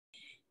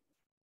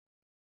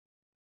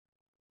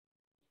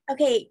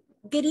Okay,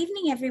 good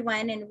evening,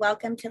 everyone, and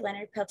welcome to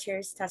Leonard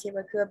Peltier's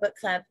Tatiwakua Book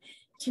Club.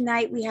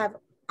 Tonight, we have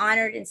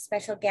honored and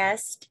special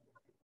guest,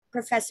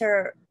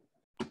 Professor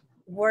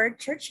Ward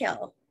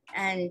Churchill.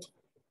 And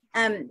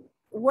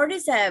Ward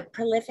is a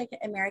prolific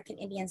American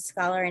Indian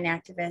scholar and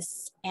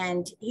activist,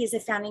 and he's a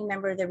founding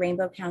member of the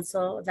Rainbow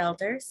Council of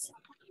Elders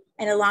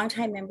and a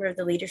longtime member of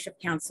the Leadership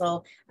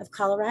Council of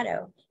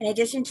Colorado. In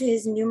addition to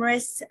his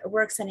numerous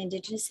works on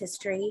Indigenous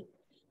history,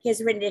 he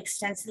has written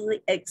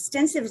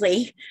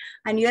extensively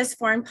on U.S.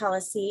 foreign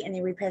policy and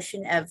the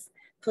repression of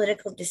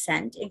political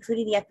dissent,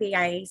 including the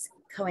FBI's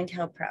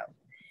COINTELPRO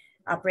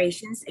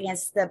operations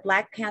against the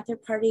Black Panther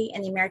Party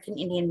and the American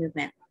Indian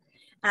Movement.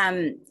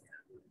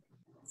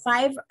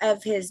 5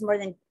 of his more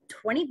than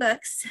 20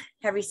 books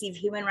have received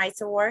human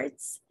rights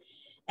awards.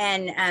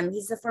 And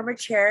he's the former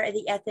chair of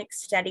the Ethnic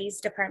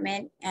Studies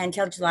Department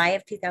until July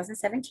of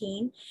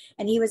 2017.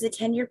 And he was a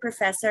tenured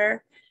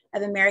professor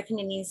of American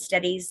Indian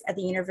Studies at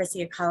the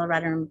University of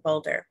Colorado in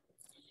Boulder.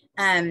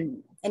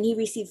 And he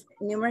received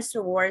numerous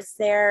awards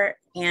there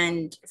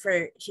and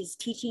for his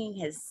teaching,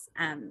 his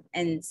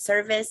and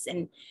service.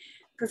 And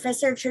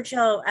Professor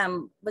Churchill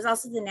was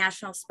also the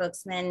national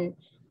spokesman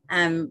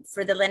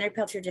for the Leonard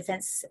Peltier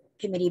Defense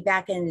Committee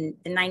back in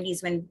the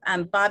 90s when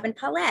Bob and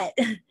Paulette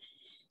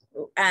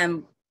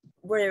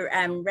were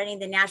running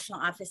the national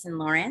office in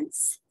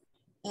Lawrence.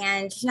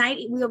 And tonight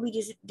we will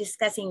be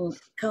discussing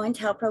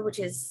COINTELPRO, which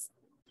is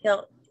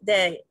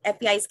the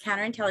FBI's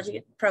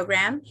counterintelligence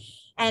program.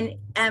 And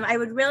I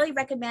would really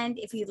recommend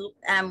if you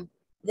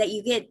that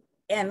you get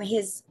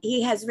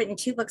he has written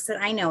 2 books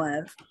that I know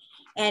of.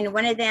 And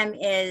one of them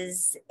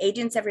is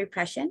Agents of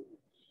Repression.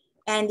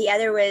 And the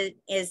other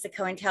is the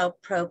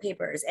COINTELPRO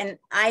papers. And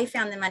I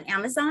found them on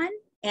Amazon,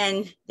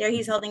 and there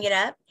he's holding it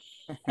up.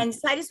 And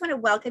so I just want to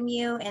welcome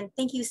you and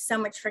thank you so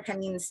much for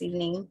coming this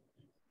evening.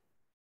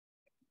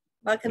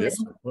 Welcome. Yeah,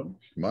 well,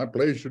 my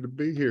pleasure to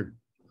be here.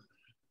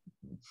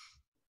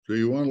 So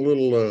you want a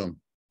little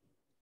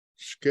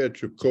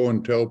sketch of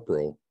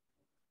COINTELPRO,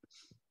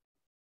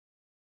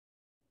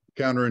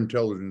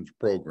 counterintelligence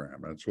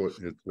program. That's what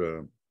it's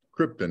a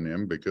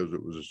cryptonym because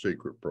it was a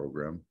secret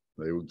program.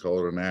 They would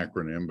call it an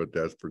acronym, but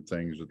that's for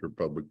things that are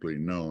publicly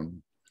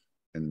known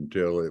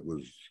until it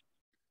was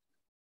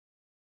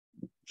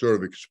sort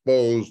of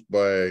exposed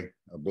by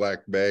a black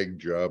bag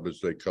job, as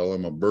they call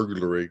them, a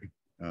burglary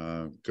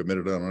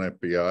committed on an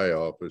FBI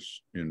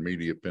office in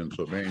Media,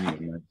 Pennsylvania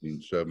in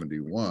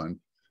 1971.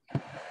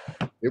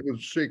 It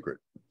was secret,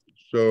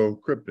 so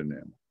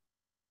cryptonym,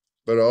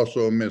 but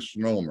also a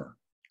misnomer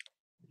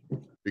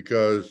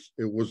because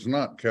it was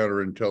not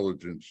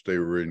counterintelligence they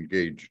were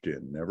engaged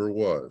in, never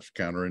was.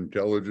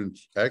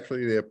 Counterintelligence,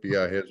 actually the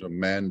FBI has a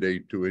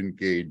mandate to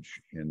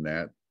engage in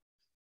that,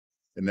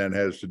 and that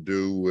has to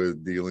do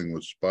with dealing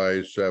with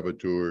spies,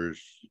 saboteurs,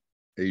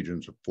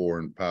 agents of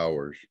foreign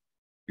powers,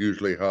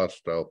 usually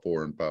hostile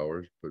foreign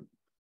powers, but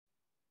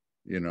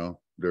you know,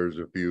 there's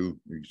a few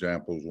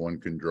examples one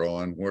can draw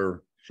on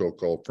where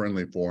so-called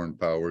friendly foreign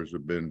powers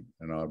have been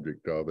an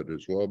object of it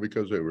as well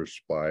because they were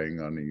spying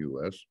on the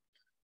U.S.,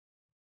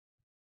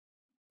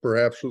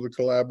 perhaps with the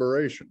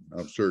collaboration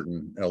of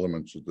certain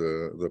elements of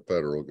the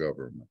federal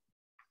government.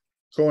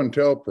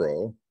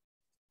 COINTELPRO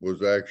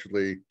was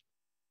actually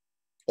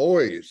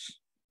always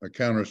a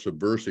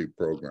counter-subversive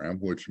program,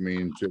 which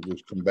means it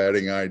was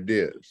combating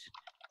ideas.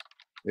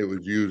 It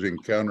was using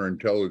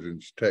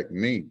counterintelligence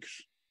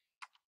techniques.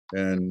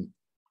 And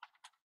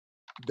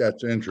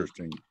that's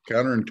interesting.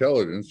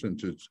 Counterintelligence,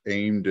 since it's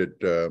aimed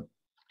at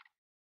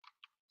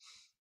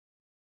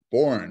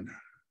foreign,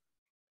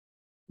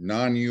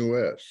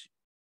 non-U.S.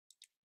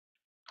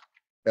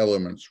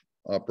 elements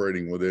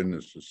operating within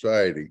the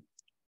society,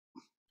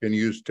 can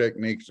use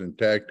techniques and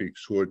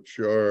tactics which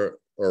are,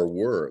 or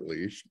were at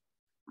least,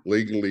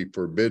 legally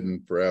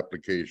forbidden for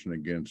application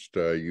against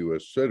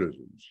U.S.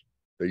 citizens.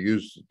 They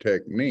use the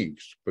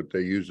techniques, but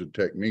they use the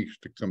techniques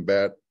to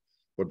combat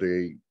what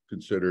they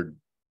considered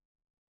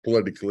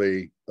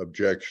politically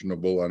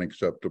objectionable,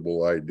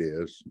 unacceptable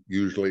ideas,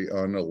 usually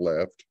on the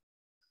left.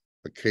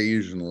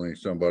 Occasionally,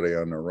 somebody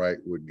on the right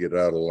would get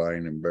out of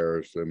line,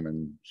 embarrass them,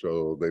 and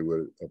so they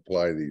would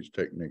apply these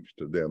techniques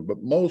to them,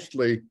 but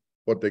mostly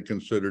what they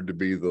considered to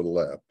be the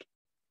left.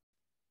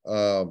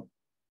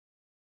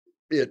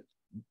 It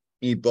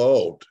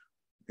evolved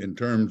in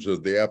terms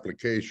of the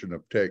application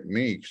of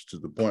techniques to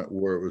the point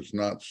where it was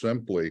not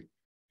simply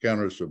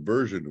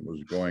counter-subversion that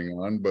was going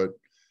on,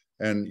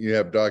 and you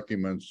have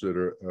documents that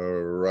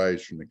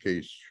arise from the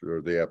case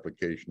or the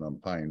application on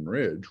Pine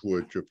Ridge,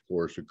 which of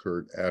course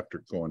occurred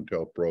after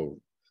COINTELPRO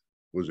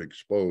was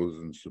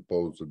exposed and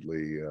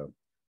supposedly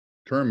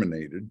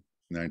terminated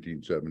in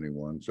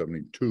 1971,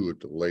 72 at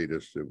the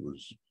latest, it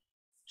was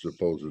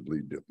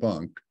supposedly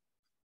defunct.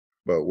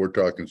 But we're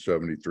talking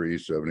 73,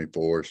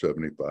 74,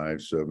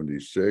 75,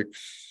 76.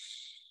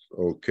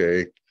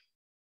 Okay.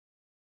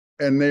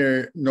 And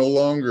they're no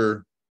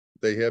longer,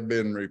 they have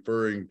been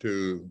referring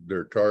to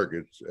their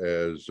targets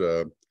as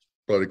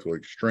political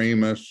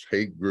extremists,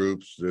 hate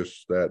groups,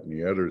 this, that, and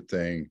the other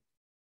thing.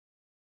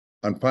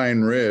 On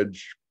Pine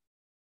Ridge,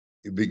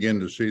 you begin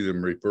to see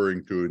them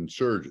referring to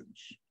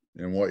insurgents.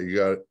 And what you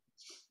got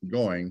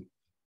going,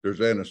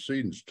 there's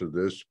antecedents to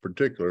this,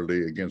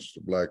 particularly against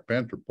the Black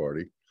Panther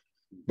Party,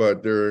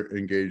 but they're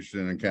engaged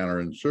in a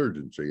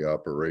counterinsurgency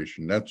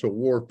operation. That's a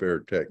warfare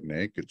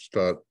technique. It's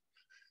taught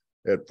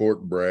at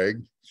Fort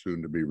Bragg,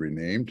 soon to be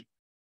renamed,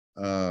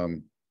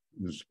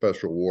 the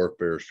Special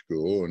Warfare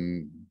School,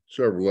 and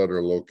several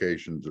other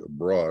locations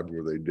abroad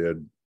where they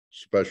did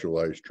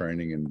specialized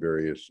training in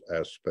various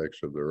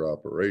aspects of their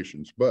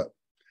operations. But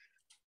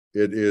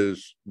it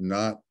is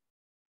not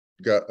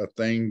got a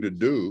thing to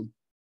do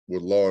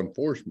with law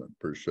enforcement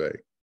per se.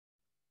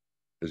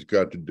 It's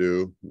got to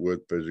do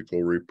with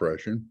physical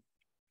repression.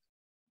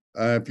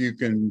 If you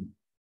can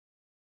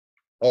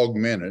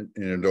augment it,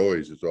 and it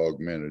always is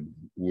augmented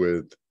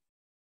with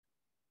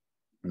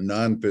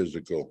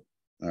non-physical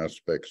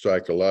aspects,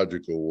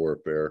 psychological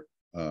warfare,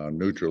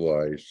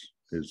 neutralize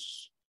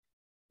is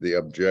the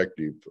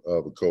objective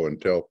of a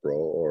COINTELPRO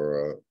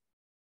or a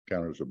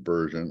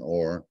counter-subversion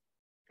or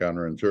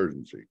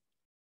counterinsurgency.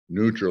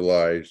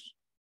 Neutralize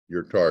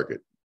your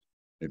target.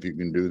 If you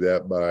can do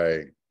that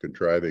by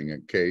contriving a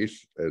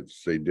case,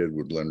 as they did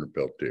with Leonard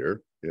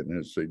Peltier, and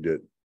as they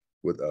did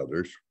with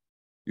others,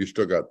 you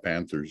still got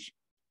Panthers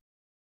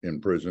in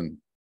prison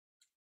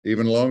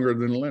even longer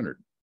than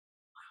Leonard.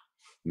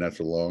 And that's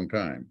a long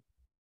time.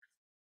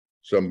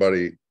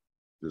 Somebody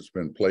that's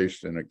been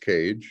placed in a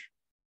cage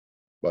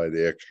by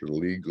the extra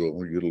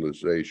legal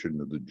utilization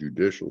of the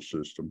judicial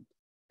system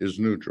is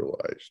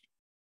neutralized.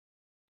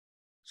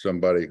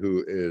 Somebody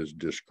who is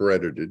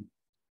discredited,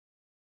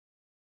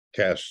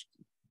 cast,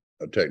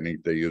 a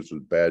technique they use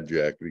with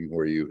badjacking,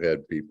 where you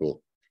had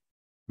people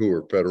who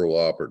were federal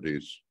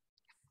operatives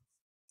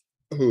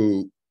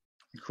who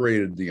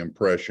created the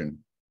impression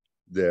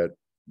that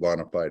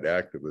bona fide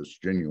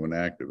activists, genuine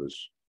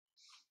activists,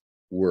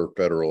 were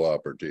federal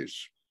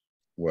operatives.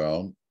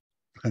 Well,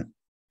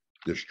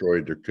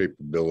 destroyed their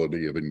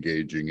capability of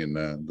engaging in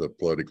the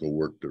political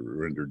work that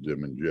rendered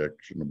them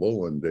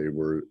objectionable, and they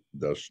were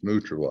thus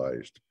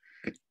neutralized.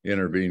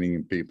 Intervening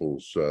in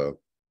people's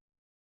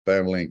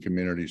family and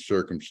community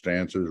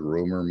circumstances,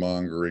 rumor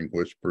mongering,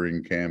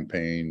 whispering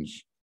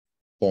campaigns,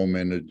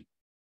 fomented.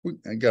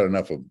 I got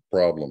enough of a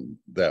problem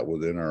that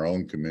within our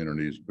own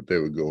communities, but they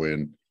would go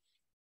in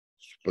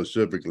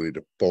specifically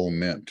to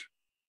foment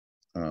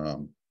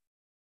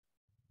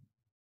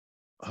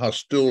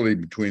hostility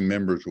between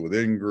members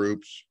within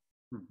groups,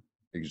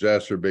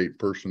 exacerbate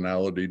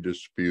personality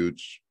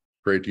disputes,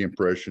 create the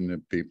impression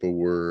that people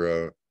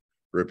were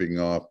ripping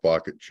off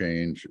pocket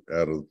change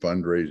out of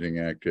fundraising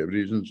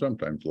activities and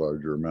sometimes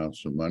larger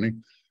amounts of money.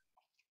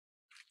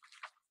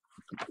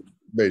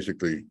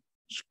 Basically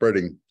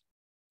spreading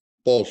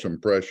false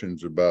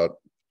impressions about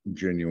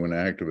genuine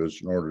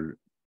activists in order,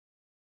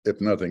 if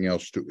nothing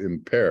else, to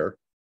impair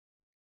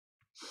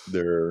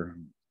their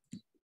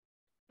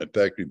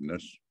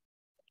effectiveness.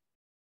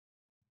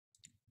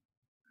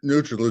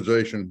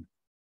 Neutralization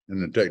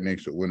and the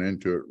techniques that went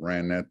into it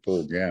ran that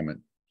full gamut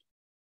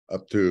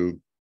up to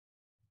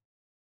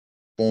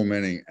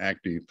fomenting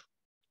active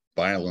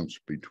violence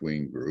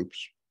between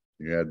groups.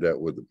 You had that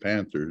with the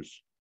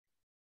Panthers,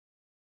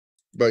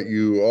 but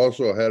you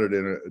also had it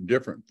in a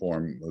different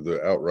form of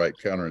the outright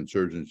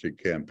counterinsurgency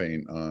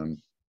campaign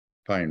on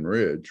Pine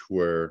Ridge,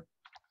 where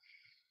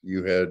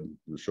you had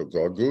the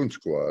so-called goon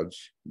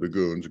squads, the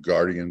goons,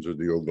 guardians of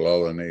the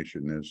Oglala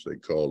Nation, as they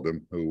called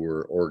them, who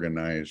were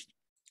organized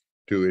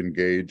to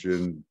engage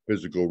in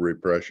physical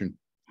repression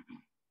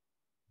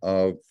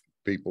of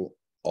people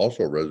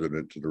also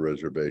resident to the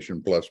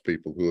reservation, plus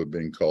people who have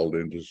been called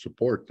in to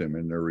support them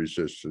in their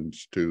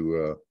resistance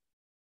to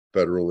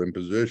federal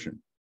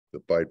imposition,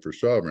 the fight for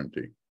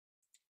sovereignty.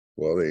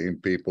 Well, the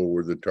people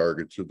were the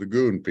targets of the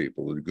goon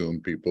people. The goon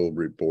people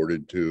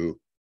reported to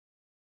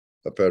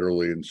a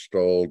federally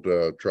installed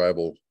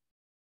tribal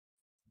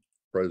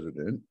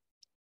president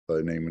by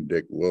the name of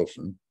Dick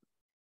Wilson,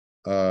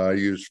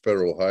 used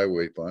federal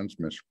highway funds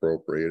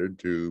misappropriated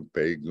to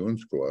pay goon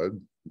squad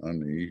on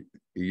the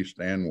east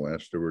and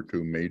west. There were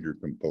two major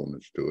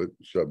components to it,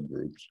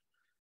 subgroups,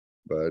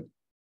 but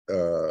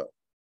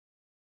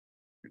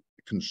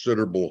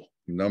considerable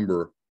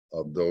number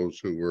of those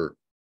who were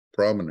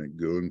prominent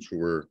goons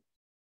were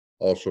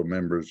also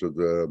members of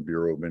the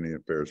Bureau of Indian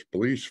Affairs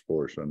police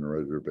force on the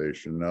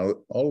reservation. Now,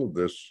 all of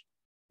this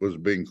was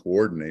being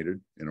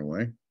coordinated in a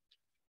way,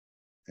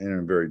 in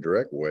a very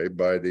direct way,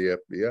 by the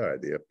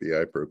FBI. The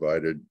FBI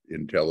provided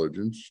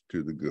intelligence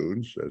to the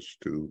goons as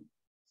to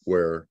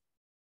where,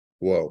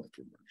 well,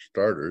 for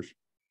starters,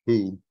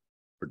 who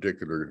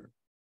particular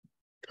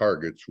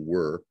targets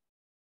were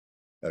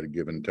at a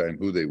given time,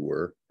 who they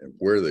were and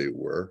where they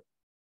were,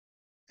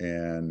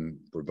 and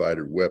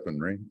provided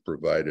weaponry,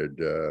 provided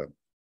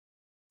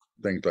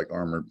things like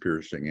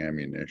armor-piercing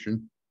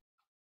ammunition,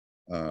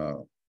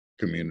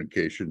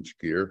 communications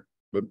gear,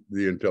 but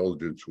the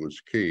intelligence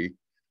was key.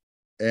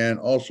 And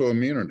also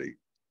immunity,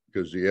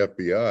 because the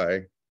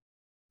FBI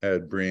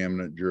had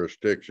preeminent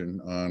jurisdiction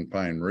on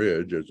Pine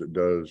Ridge, as it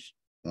does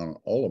on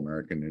all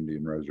American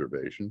Indian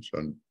reservations,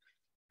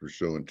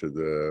 pursuant to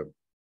the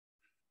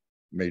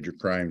Major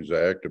Crimes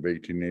Act of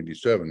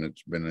 1887.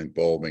 It's been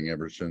evolving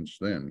ever since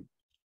then.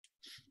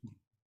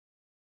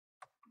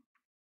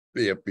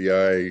 The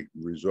FBI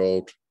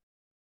resolved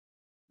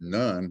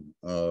none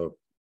of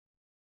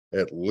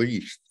at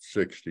least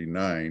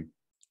 69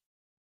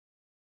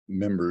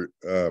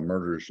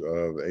 murders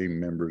of AIM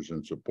members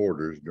and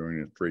supporters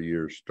during the 3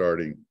 years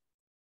starting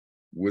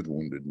with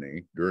Wounded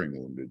Knee, during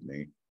Wounded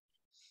Knee.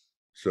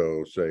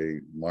 So say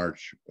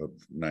March of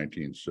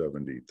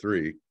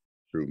 1973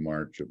 through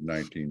March of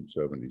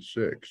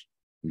 1976.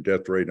 The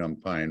death rate on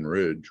Pine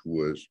Ridge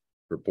was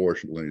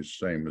proportionally the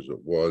same as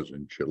it was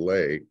in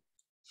Chile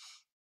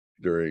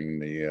during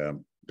the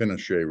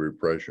Pinochet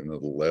repression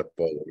of the left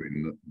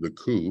following the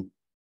coup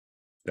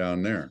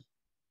down there.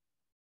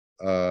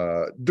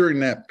 During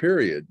that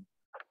period,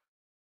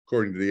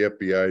 according to the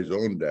FBI's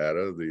own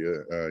data,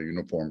 the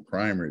Uniform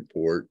Crime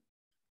Report,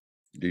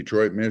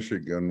 Detroit,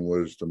 Michigan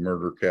was the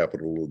murder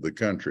capital of the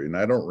country. And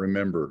I don't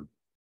remember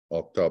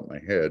off the top of my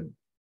head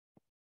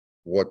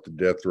what the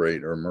death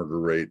rate or murder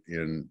rate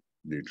in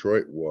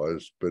Detroit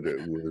was, but it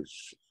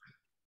was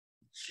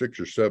 6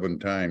 or 7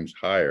 times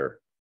higher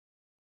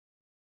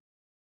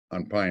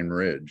on Pine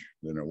Ridge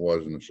than it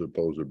was in the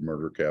supposed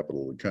murder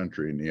capital of the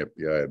country. And the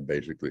FBI had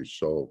basically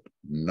solved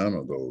none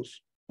of those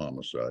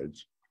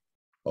homicides,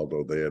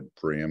 although they had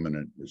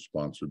preeminent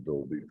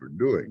responsibility for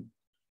doing.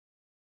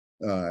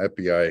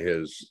 FBI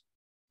has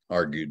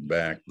argued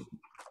back,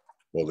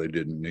 well, they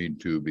didn't need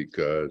to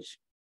because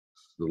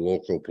the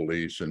local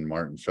police in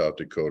Martin, South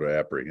Dakota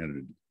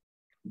apprehended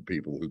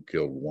people who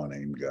killed one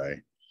AIM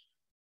guy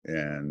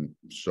and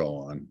so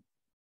on.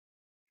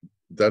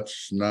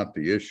 That's not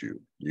the issue.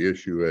 The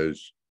issue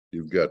is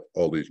you've got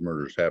all these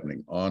murders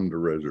happening on the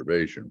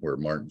reservation where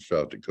Martin,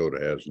 South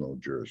Dakota has no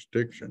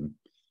jurisdiction,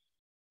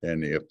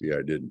 and the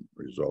FBI didn't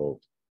resolve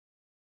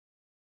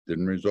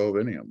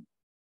any of them.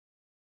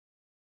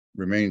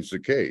 Remains the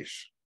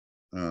case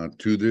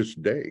to this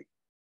day.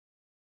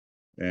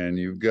 And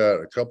you've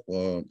got a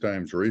couple of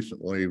times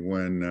recently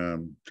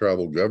when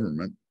tribal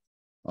government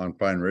on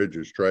Pine Ridge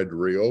has tried to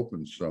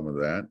reopen some of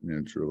that,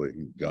 and it's really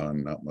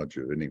gone not much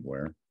of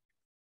anywhere.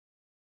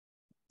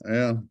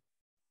 And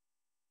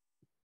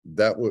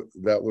that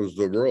was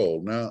the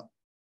role. Now,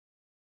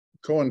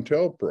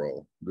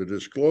 COINTELPRO, the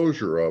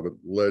disclosure of it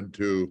led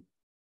to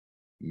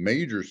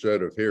major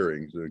set of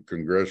hearings, a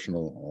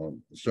congressional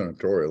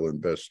senatorial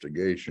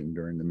investigation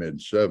during the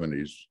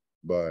mid-70s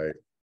by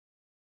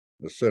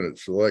the Senate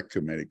Select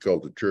Committee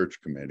called the Church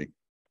Committee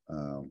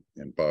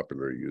in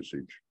popular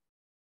usage.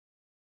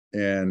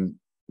 And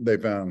they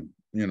found,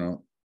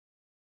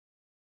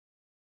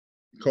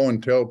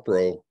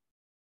 COINTELPRO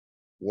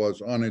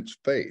was on its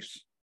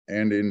face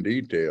and in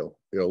detail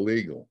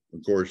illegal.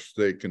 Of course,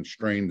 they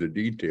constrained the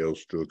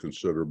details to a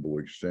considerable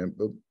extent,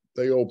 but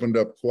they opened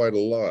up quite a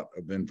lot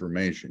of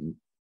information,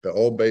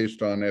 all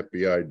based on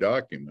FBI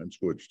documents,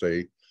 which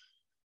they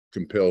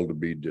compelled to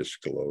be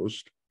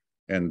disclosed,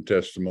 and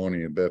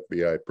testimony of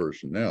FBI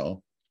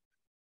personnel,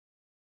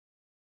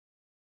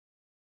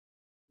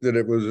 that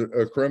it was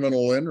a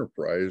criminal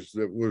enterprise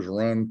that was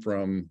run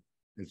from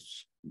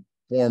its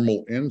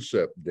formal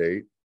incept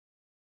date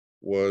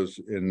was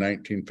in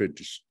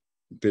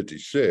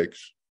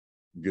 1956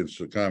 against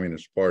the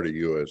Communist Party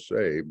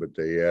USA, but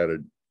they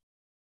added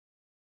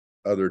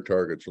other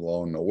targets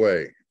along the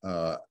way.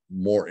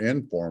 More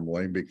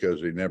informally,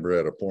 because they never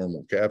had a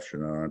formal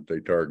caption on it, they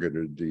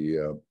targeted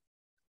the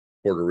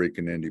Puerto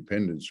Rican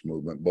independence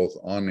movement, both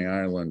on the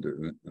island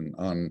and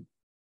on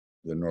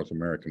the North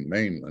American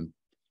mainland,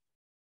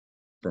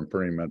 from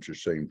pretty much the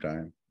same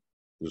time.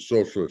 The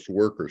Socialist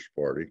Workers'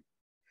 Party,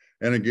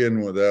 and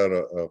again, without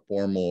a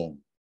formal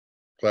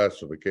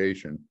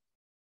classification,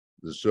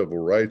 the Civil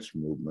Rights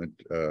Movement,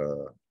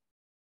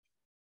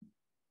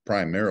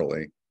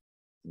 primarily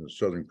the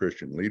Southern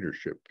Christian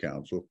Leadership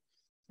Council,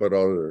 but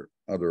other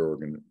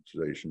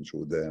organizations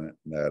within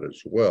that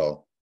as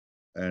well.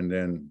 And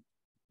then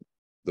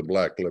the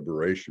Black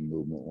Liberation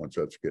Movement, once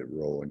that's get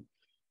rolling,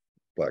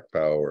 Black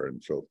Power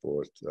and so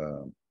forth,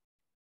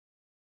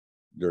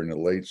 during the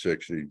late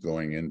 60s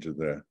going into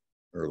the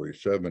early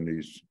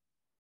 70s.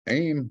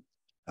 AIM,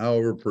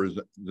 however,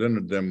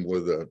 presented them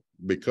with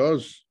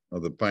because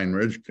of the Pine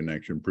Ridge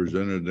connection,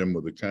 presented them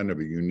with a kind of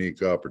a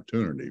unique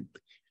opportunity,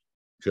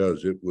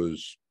 because it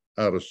was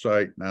out of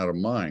sight and out of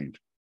mind,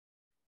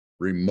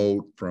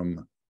 remote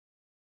from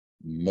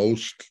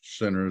most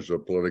centers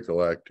of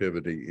political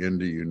activity in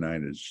the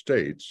United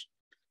States.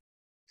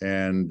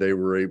 And they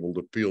were able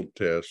to field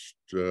test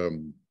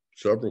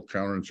several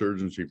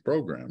counterinsurgency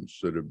programs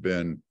that have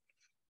been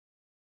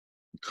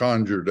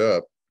conjured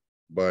up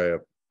by an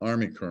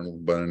Army colonel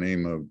by the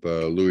name of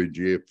Louis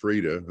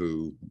Giuffrida,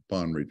 who,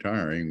 upon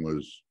retiring,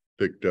 was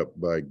picked up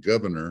by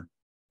Governor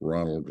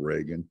Ronald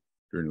Reagan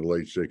during the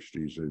late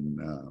 60s in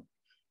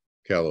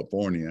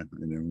California.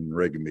 And then when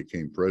Reagan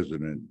became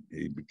president,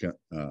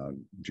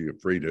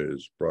 Giuffrida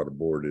is brought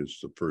aboard as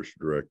the first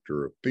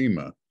director of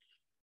FEMA,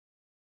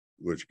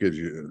 which gives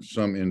you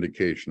some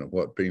indication of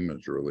what FEMA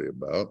is really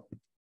about.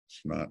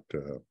 It's not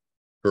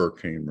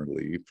hurricane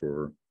relief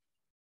or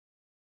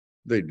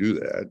They do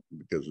that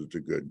because it's a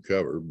good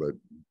cover, but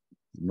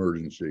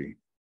emergency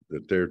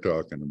that they're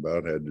talking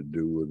about had to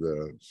do with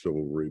a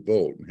civil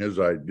revolt. And his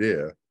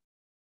idea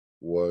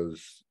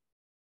was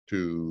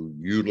to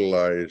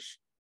utilize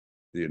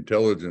the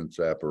intelligence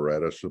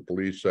apparatus, the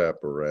police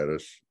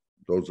apparatus,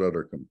 those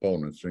other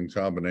components in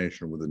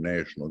combination with the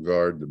National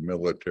Guard, the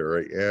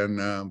military,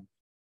 and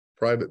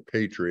private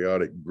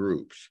patriotic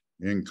groups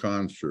in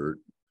concert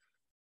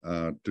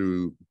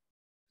to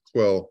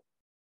quell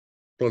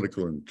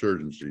political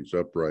insurgencies,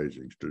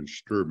 uprisings,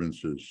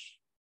 disturbances,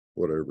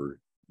 whatever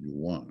you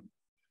want.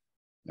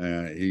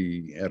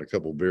 He had a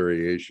couple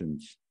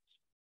variations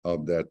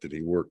of that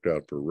he worked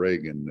out for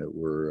Reagan that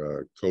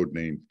were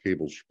codenamed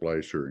Cable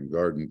Splicer and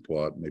Garden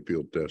Plot, and they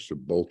field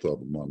tested both of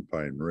them on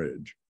Pine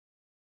Ridge.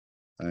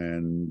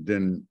 And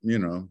then, you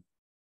know,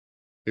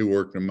 he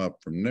worked them up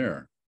from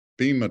there.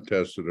 FEMA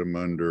tested them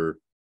under,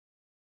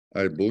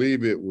 I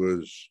believe it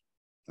was,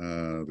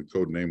 the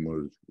code name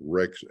was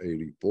Rex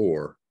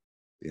 84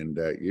 in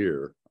that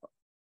year.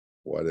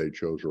 Why they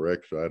chose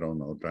Rex, I don't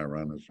know,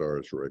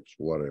 Tyrannosaurus Rex,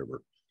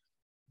 whatever.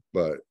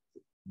 But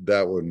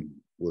that one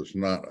was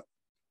not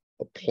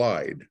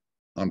applied.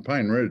 On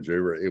Pine Ridge, they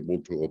were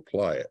able to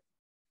apply it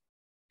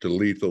to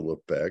lethal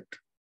effect,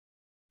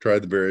 try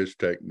the various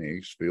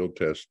techniques, field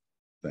test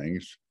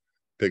things,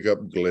 pick up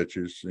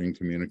glitches in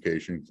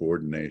communication,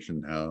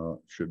 coordination, how it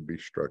should be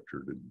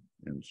structured,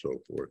 and so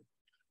forth.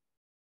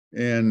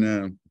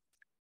 And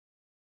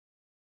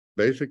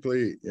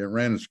basically, it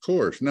ran its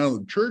course. Now,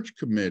 the church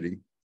committee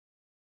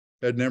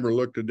had never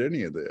looked at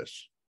any of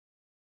this.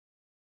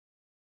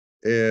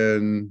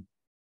 And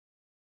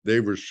they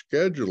were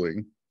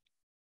scheduling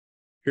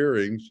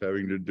hearings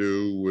having to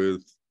do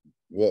with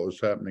what was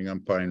happening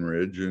on Pine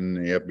Ridge and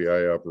the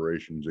FBI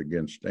operations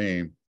against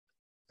AIM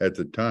at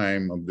the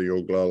time of the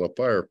Oglala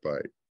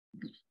firefight.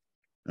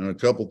 And a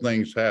couple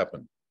things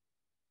happened.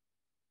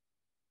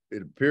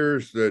 It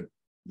appears that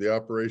the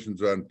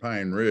operations on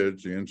Pine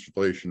Ridge, the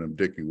installation of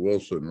Dickie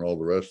Wilson and all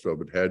the rest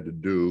of it had to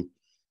do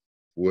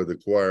with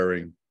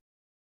acquiring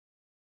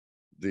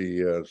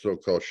the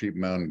so-called Sheep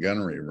Mountain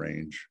Gunnery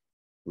Range,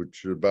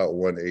 which is about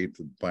 1/8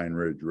 of the Pine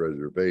Ridge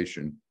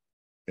Reservation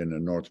in the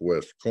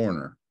northwest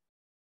corner,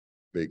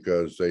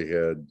 because they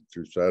had,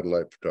 through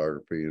satellite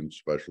photography and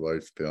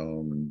specialized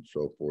film and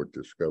so forth,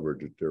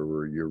 discovered that there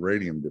were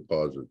uranium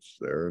deposits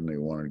there, and they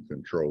wanted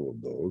control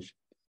of those.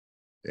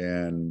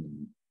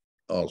 And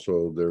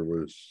also there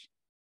was,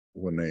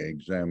 when they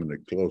examined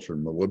it closer,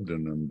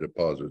 molybdenum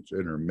deposits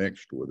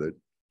intermixed with it.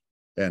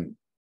 And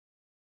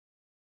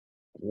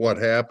what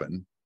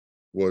happened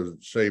was at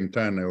the same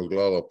time the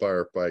Oglala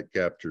firefight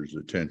captures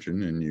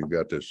attention, and you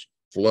got this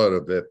flood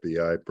of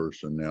FBI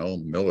personnel,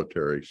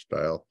 military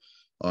style,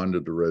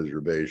 onto the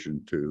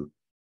reservation to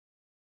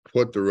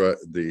put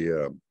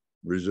the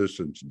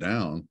resistance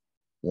down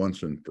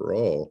once and for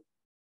all.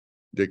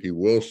 Dickie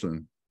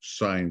Wilson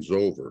signs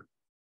over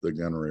the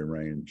gunnery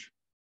range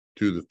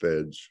to the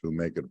feds, who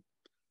make it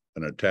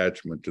an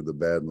attachment to the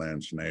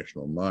Badlands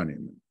National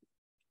Monument.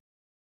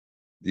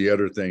 The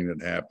other thing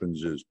that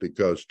happens is,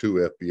 because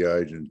 2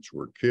 FBI agents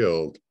were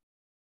killed,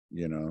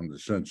 you know, the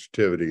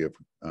sensitivity of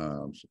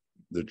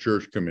the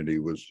church committee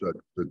was such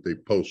that they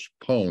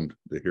postponed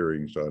the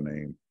hearings on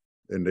AIM,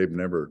 and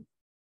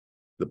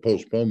the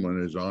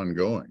postponement is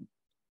ongoing.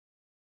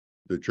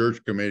 The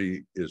church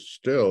committee is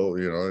still,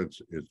 you know,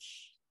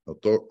 its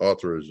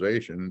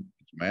authorization,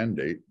 its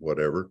mandate,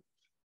 whatever,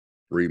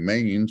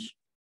 remains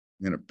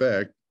in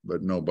effect,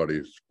 but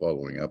nobody's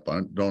following up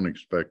on it. Don't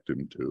expect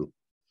them to.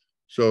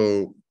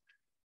 So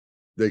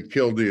they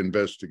killed the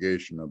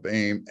investigation of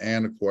AIM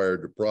and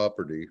acquired the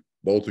property,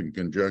 both in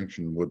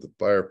conjunction with the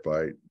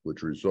firefight,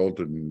 which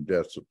resulted in the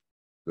deaths of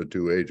the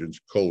 2 agents,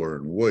 Kohler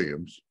and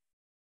Williams.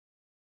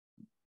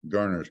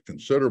 Garners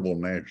considerable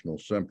national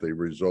sympathy,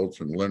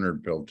 results in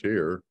Leonard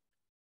Peltier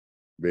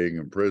being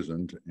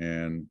imprisoned,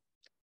 and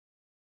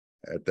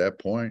at that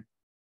point,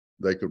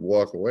 they could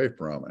walk away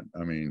from it.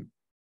 I mean,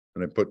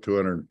 when they put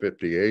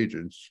 250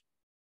 agents,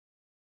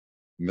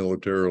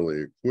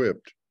 militarily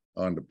equipped,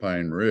 onto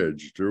Pine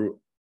Ridge, there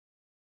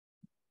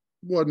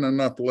wasn't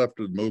enough left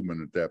of the movement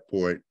at that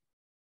point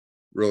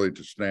really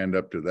to stand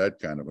up to that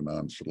kind of an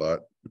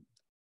onslaught.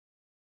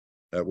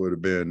 That would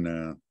have been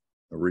a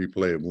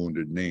replay of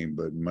Wounded Knee,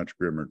 but in much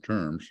grimmer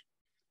terms.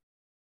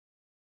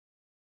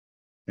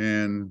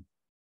 And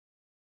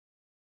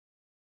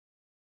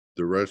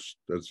the rest,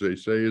 as they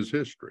say, is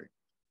history.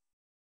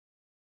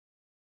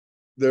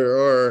 There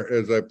are,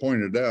 as I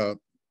pointed out,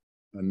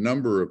 a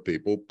number of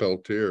people,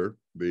 Peltier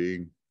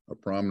being a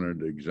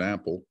prominent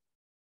example,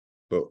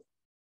 but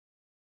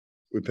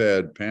we've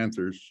had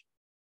Panthers.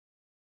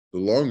 The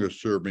longest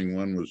serving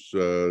one was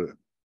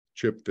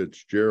Chip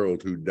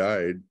Fitzgerald, who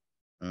died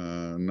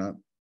not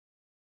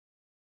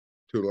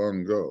too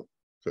long ago,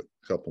 a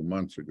couple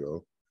months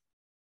ago,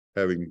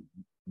 having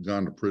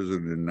gone to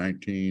prison in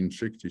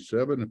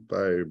 1967, if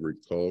I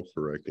recall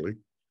correctly,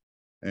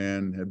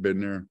 and had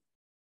been there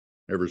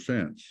ever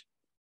since.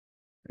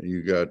 And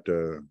you got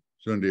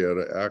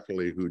Sundiata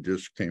Akali, who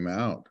just came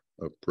out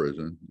of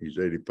prison. He's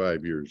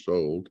 85 years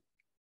old.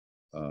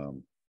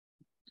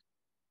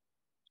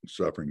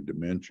 suffering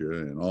dementia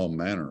and all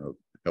manner of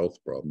health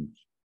problems.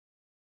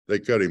 They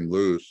cut him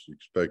loose,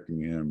 expecting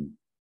him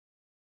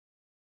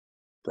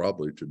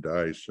probably to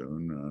die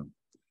soon.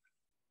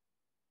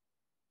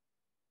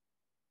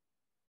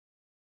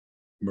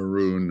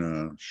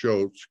 Maroon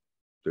Schultz,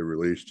 they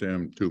released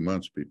him 2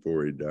 months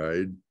before he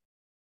died.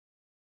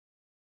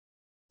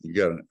 You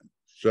got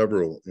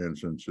several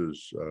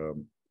instances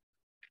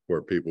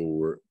where people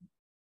were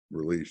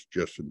released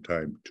just in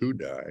time to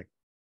die.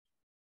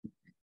 In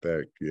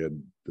fact, you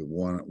had the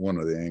one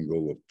of the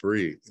Angola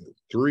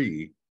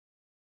three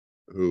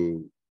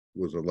who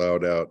was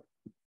allowed out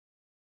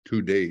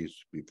 2 days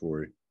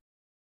before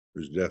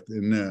his death.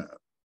 And the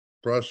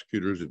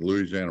prosecutors, the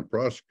Louisiana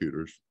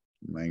prosecutors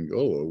in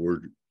Angola,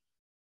 were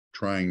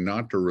trying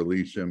not to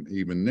release him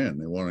even then.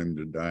 They want him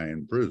to die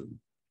in prison.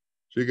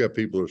 So you got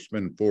people who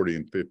spend 40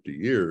 and 50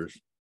 years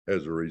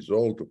as a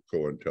result of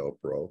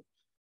COINTELPRO.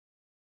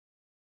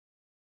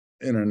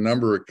 In a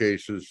number of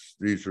cases,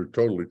 these are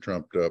totally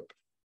trumped up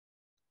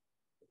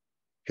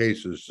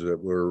cases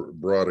that were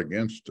brought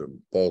against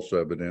him. False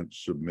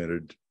evidence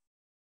submitted,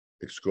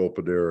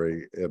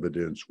 exculpatory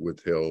evidence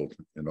withheld,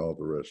 and all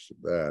the rest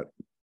of that.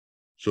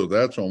 So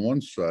that's on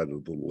one side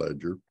of the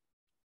ledger.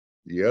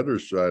 The other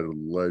side of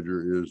the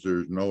ledger is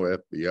there's no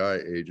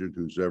FBI agent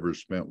who's ever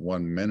spent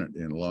 1 minute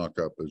in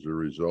lockup as a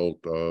result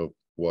of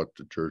what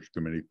the church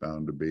committee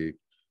found to be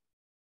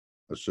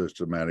a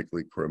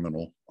systematically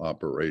criminal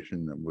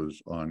operation that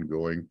was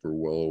ongoing for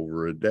well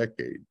over a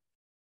decade.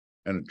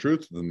 And the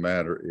truth of the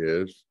matter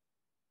is,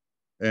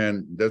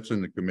 and that's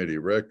in the committee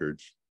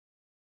records,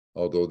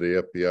 although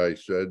the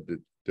FBI said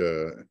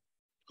that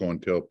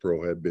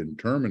COINTELPRO had been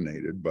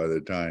terminated by the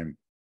time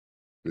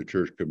the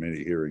church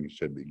committee hearings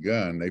had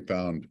begun, they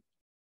found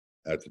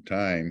at the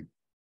time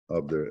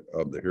of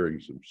the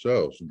hearings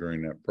themselves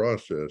during that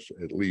process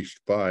at least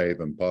 5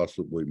 and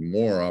possibly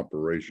more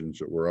operations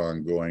that were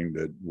ongoing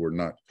that were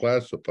not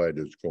classified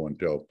as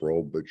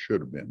COINTELPRO but should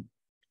have been.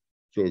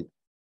 So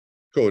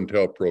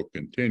COINTELPRO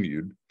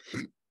continued.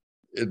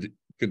 It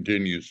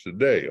continues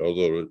today,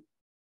 although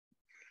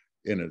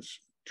in its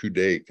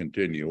 2-day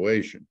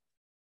continuation.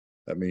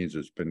 That means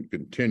it's been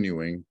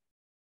continuing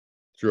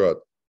throughout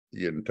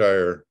the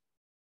entire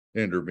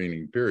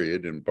intervening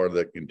period, and part of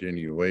that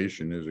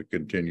continuation is a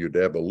continued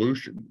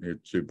evolution.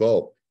 It's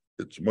evolved.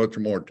 It's much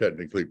more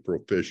technically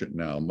proficient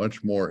now,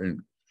 much more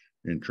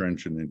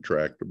entrenched and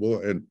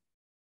intractable, and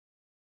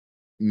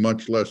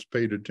much less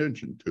paid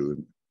attention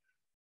to,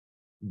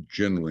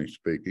 generally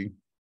speaking,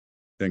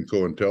 than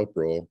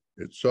COINTELPRO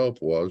itself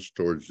was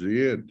towards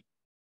the end.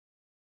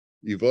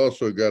 You've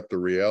also got the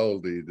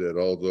reality that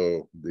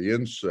although the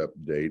incept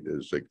date,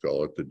 as they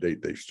call it, the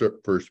date they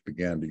first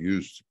began to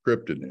use the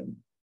cryptonym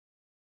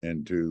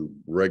and to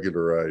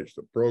regularize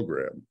the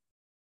program,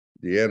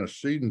 the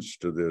antecedents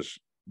to this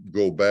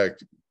go back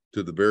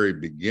to the very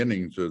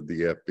beginnings of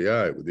the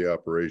FBI with the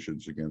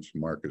operations against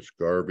Marcus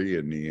Garvey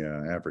and the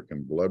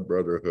African Blood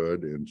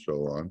Brotherhood and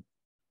so on.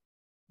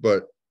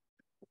 But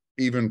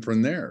even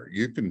from there,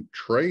 you can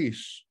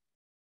trace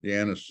the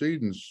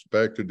antecedents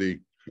back to the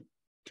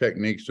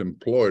techniques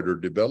employed or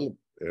developed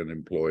and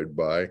employed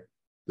by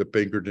the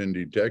Pinkerton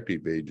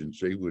Detective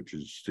Agency, which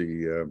is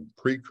the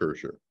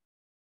precursor.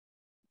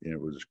 And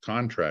it was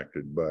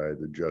contracted by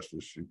the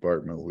Justice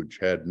Department, which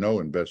had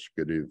no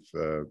investigative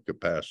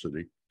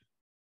capacity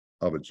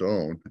of its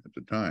own at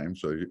the time.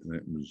 So it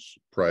was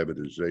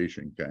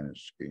privatization kind of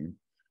scheme.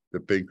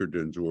 The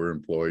Pinkertons were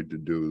employed to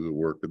do the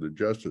work of the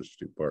Justice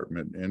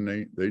Department, and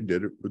they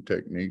did it with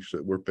techniques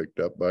that were picked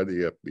up by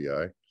the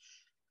FBI,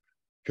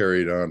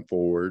 carried on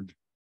forward,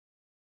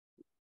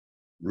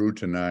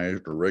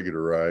 routinized or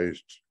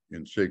regularized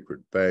in secret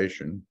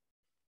fashion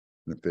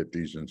in the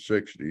 50s and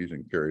 60s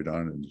and carried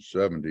on in the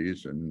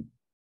 70s and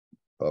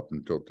up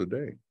until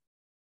today.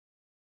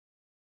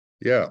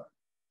 Yeah,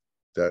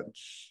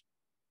 that's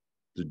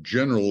the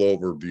general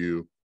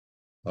overview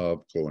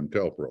of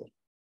COINTELPRO.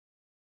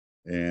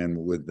 And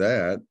with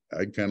that,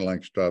 I'd kind of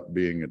like to stop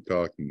being a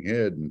talking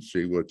head and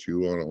see what you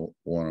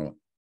want to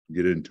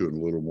get into in a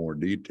little more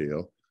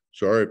detail.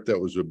 Sorry if that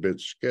was a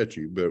bit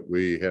sketchy, but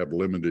we have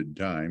limited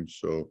time,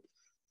 so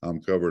I'm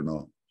covering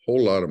a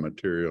whole lot of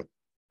material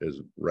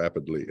as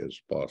rapidly as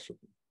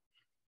possible.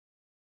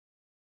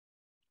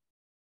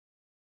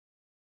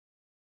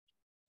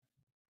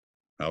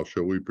 How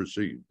shall we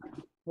proceed?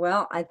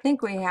 Well, I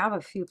think we have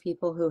a few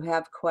people who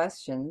have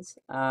questions.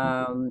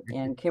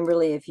 And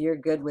Kimberly, if you're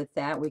good with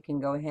that, we can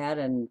go ahead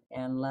and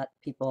let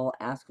people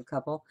ask a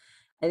couple.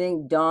 I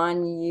think,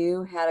 Dawn,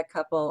 you had a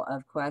couple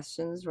of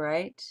questions,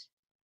 right?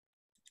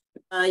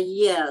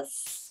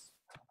 Yes.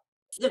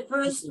 The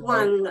first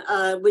one,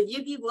 would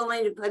you be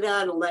willing to put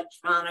out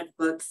electronic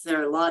books?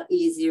 They're a lot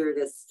easier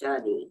to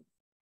study.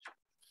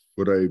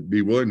 Would I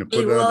be willing to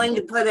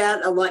put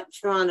out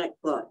electronic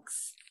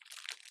books?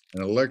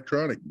 An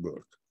electronic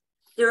book?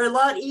 They're a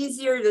lot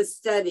easier to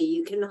study.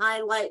 You can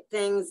highlight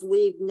things,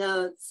 leave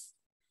notes.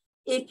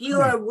 If you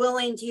are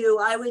willing to,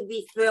 I would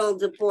be thrilled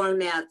to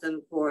format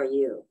them for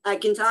you. I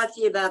can talk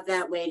to you about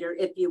that later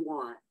if you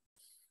want.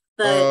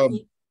 But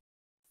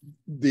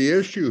The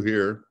issue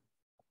here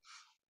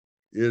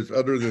is,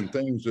 other than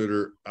things that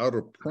are out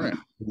of print,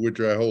 which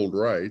I hold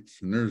rights,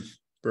 and there's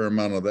a fair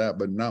amount of that,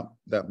 but not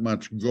that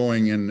much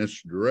going in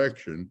this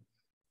direction.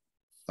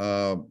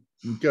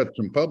 You've got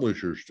some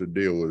publishers to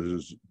deal with.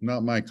 It's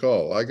not my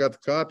call. I got the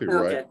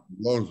copyright as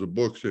long as the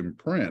book's in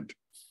print.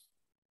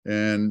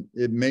 And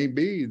it may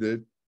be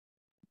that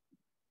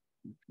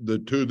the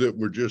two that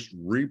were just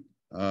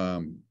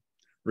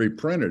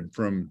reprinted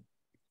from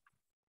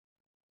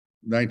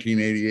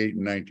 1988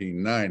 and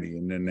 1990,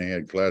 and then they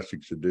had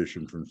Classics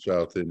edition from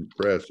South End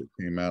Press. It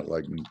came out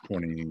like in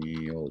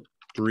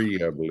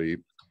 2003, I believe.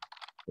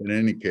 In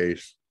any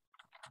case,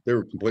 they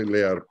were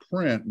completely out of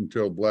print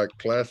until Black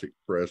Classic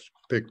Press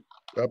picked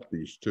up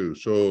these two.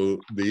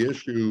 So the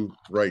issue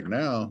right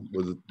now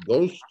with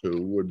those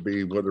two would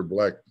be whether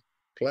Black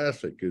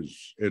Classic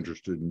is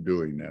interested in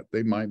doing that.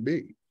 They might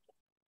be.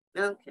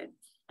 Okay.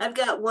 I've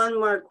got one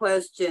more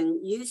question.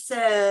 You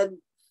said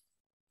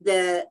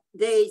that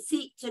they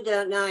seek to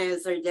deny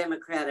us our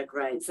democratic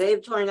rights.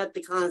 They've torn up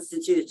the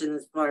Constitution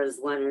as far as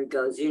Leonard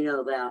goes. You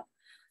know that.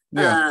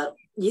 Yeah.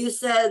 You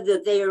said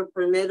that they are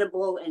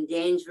formidable and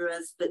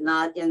dangerous, but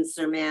not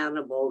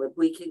insurmountable. If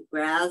we could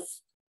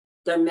grasp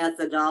their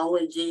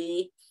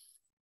methodology,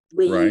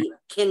 we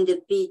can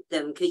defeat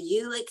them. Could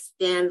you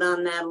expand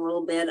on that a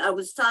little bit? I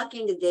was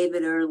talking to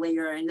David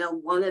earlier. I know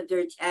one of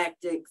their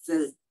tactics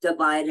is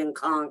divide and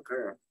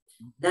conquer.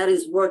 That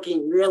is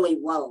working really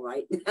well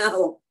right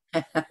now.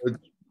 It's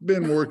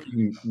been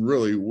working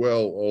really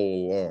well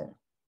all along.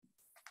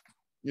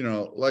 You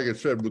know, like I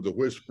said, with the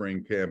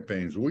whispering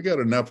campaigns, we got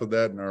enough of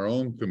that in our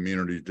own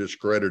communities,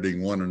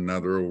 discrediting one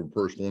another over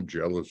personal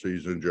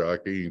jealousies and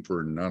jockeying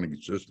for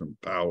non-existent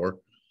power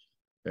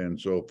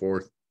and so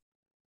forth.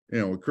 You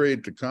know, we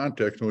create the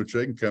context in which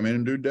they can come in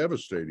and do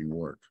devastating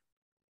work.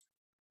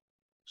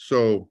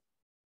 So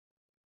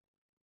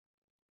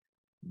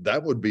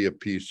that would be a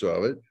piece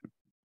of it.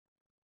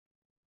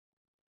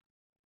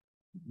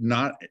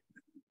 Not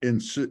in,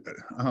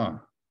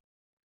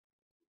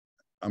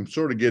 I'm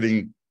sort of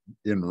getting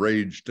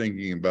enraged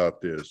thinking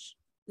about this.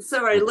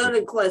 Sorry,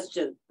 loaded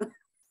question.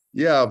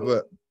 Yeah,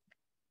 but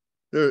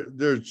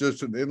there's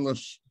just an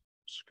endless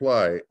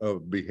supply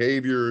of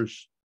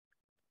behaviors.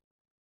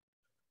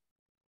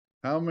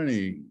 How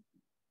many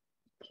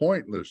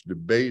pointless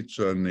debates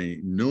on the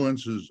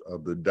nuances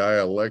of the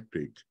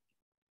dialectic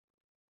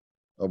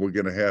are we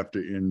going to have to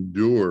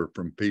endure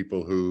from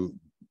people who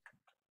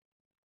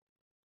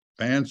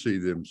fancy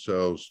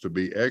themselves to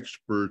be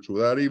experts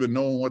without even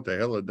knowing what the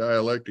hell a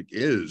dialectic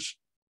is?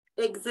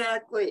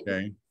 Exactly.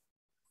 Okay.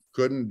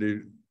 Couldn't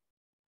do.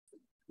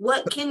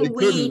 What can They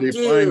we couldn't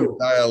define do?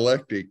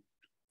 dialectic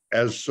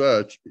as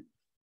such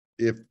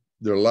if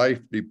their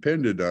life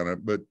depended on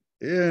it, but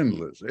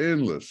endless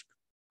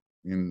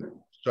in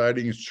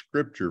citing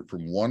scripture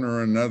from one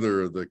or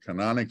another of the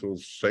canonical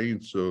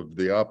saints of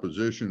the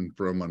opposition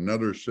from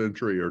another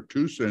century or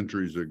 2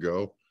 centuries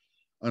ago,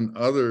 on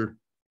other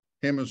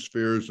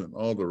hemispheres and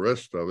all the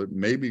rest of it.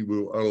 Maybe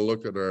we'll ought to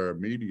look at our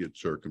immediate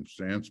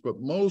circumstance, but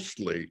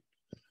mostly,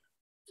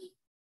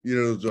 you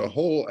know, there's a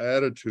whole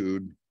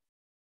attitude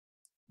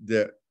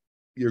that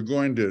you're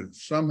going to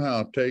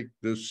somehow take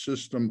this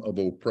system of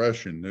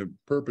oppression that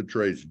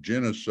perpetrates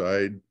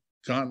genocide,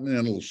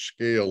 continental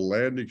scale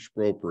land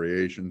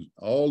expropriations,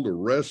 all the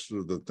rest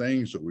of the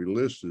things that we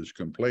list as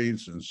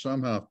complaints, and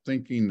somehow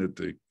thinking that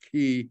the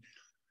key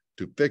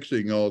to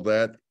fixing all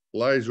that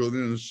lies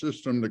within a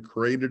system that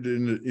created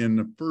it in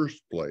the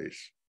first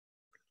place.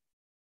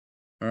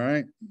 All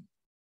right.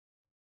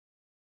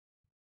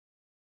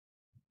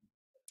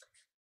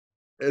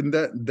 And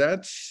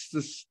that's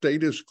the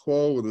status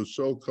quo with the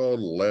so-called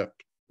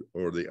left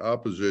or the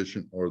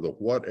opposition or the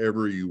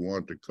whatever you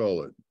want to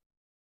call it.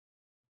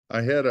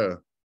 I had it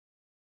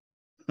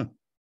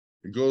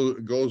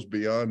goes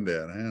beyond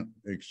that. I had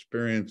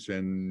experience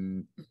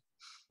in,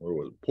 where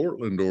was it,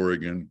 Portland,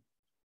 Oregon,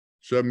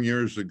 some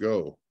years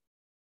ago.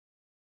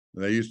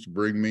 They used to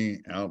bring me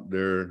out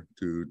there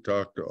to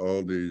talk to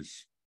all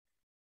these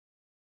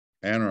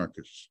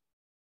anarchists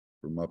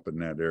from up in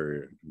that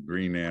area,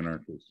 green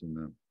anarchists and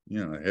the,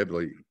 you know,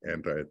 heavily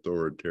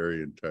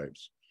anti-authoritarian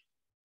types.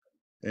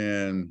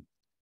 And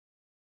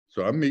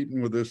so I'm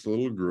meeting with this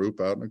little group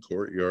out in the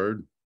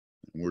courtyard,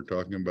 and we're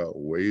talking about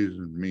ways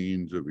and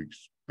means of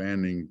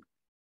expanding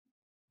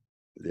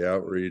the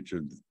outreach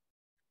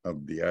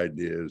of the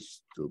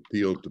ideas to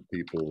appeal to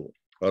people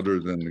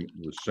other than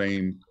the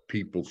same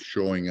people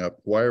showing up.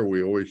 Why are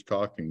we always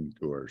talking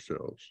to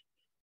ourselves?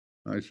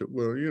 I said,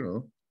 well, you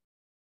know,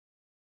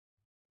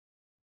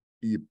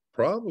 you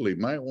probably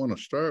might want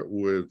to start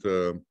with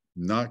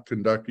not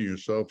conducting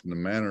yourself in the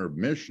manner of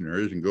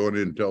missionaries and going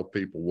in and tell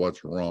people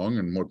what's wrong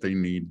and what they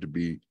need to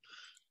be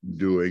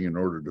doing in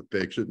order to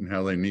fix it and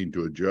how they need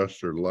to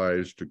adjust their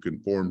lives to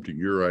conform to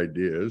your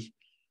ideas.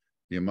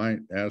 You might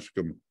ask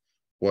them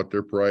what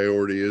their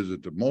priority is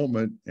at the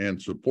moment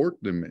and support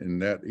them in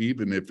that,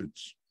 even if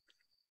it's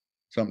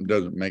something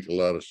doesn't make a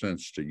lot of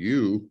sense to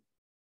you,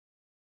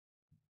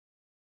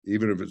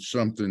 even if it's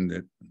something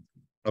that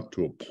up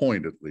to a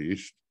point at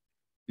least,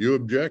 you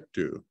object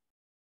to.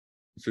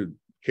 It's a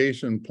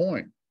case in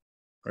point,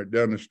 right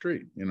down the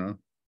street, you know.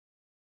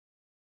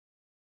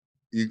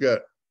 You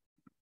got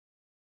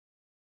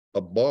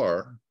a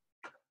bar,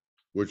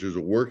 which is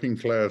a working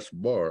class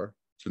bar.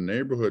 It's a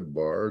neighborhood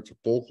bar. It's a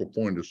focal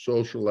point of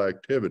social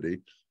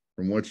activity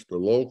from which the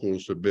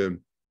locals have been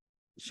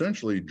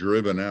essentially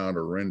driven out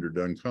or rendered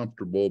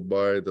uncomfortable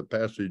by the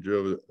passage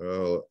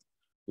of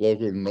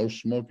local no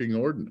smoking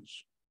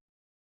ordinance.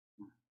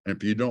 And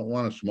if you don't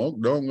want to smoke,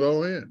 don't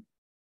go in.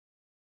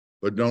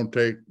 But don't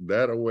take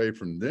that away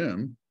from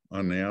them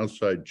on the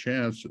outside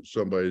chance that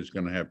somebody's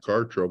going to have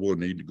car trouble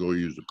and need to go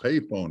use a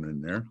payphone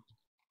in there,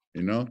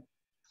 you know?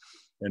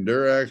 And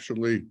they're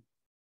actually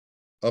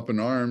up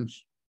in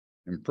arms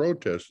and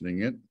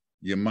protesting it.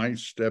 You might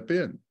step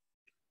in,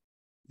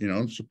 you know,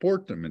 and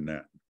support them in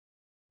that.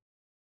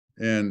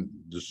 And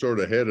the sort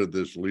of head of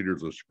this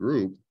leaderless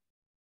group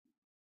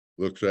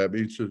looks at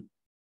me and says,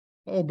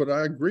 oh, but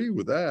I agree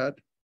with that.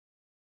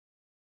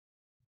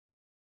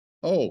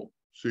 Oh,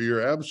 so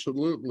you're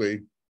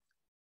absolutely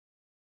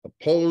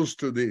opposed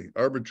to the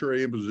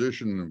arbitrary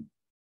imposition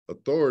of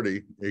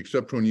authority,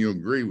 except when you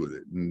agree with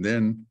it. And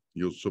then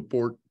you'll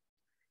support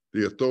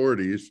the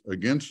authorities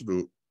against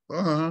the,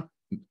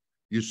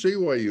 you see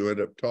why you end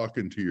up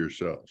talking to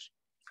yourselves.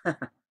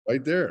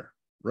 Right there,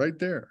 right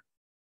there.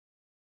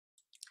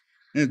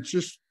 And it's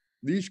just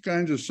these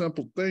kinds of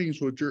simple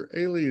things which are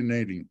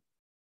alienating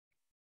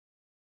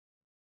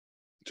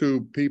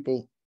to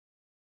people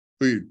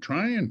who you're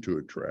trying to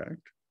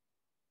attract.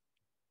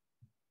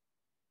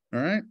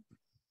 All right.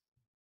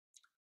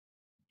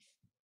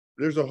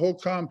 There's a whole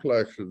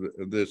complex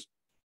of this,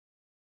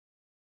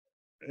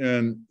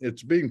 and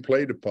it's being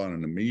played upon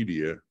in the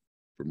media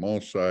from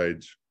all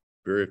sides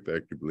very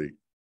effectively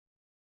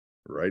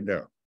right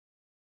now.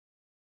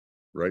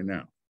 Right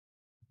now.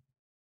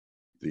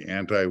 The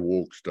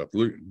anti-woke stuff.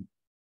 Look,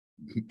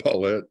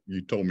 Paulette,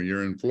 you told me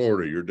you're in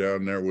Florida. You're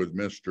down there with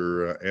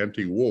Mr.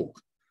 Anti-woke,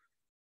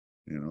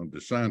 you know,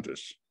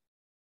 DeSantis.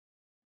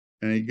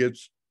 And he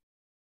gets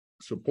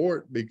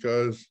support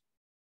because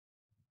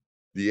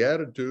the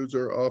attitudes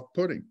are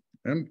off-putting,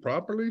 and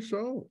properly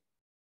so.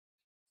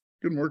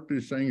 You can work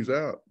these things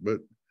out, but,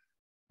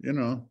 you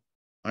know,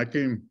 I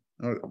spent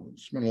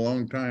a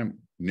long time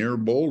near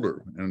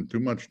Boulder and too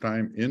much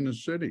time in the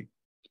city.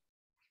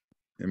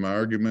 In my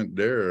argument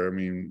there, I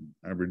mean,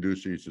 I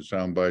reduce these to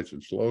sound bites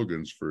and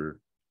slogans for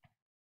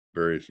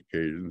various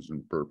occasions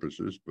and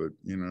purposes, but,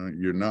 you know,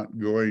 you're not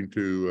going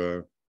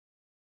to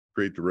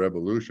create the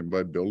revolution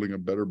by building a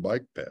better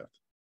bike path.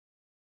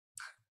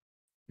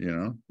 You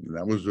know,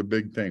 that was a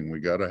big thing. We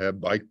got to have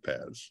bike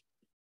paths.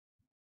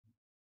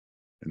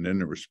 And then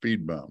there were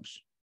speed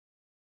bumps.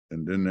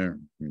 And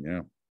then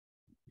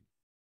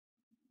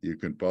you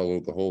can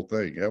follow the whole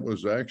thing. That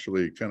was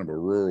actually kind of a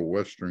rural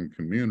Western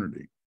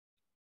community.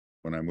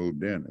 When I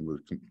moved in, it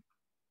was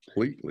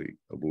completely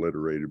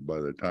obliterated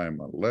by the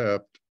time I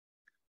left.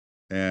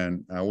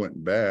 And I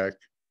went back,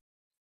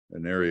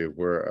 an area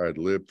where I'd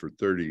lived for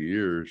 30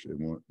 years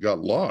and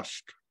got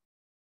lost.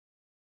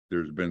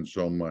 There's been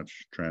so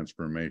much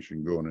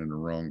transformation going in the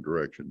wrong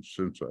direction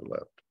since I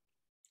left.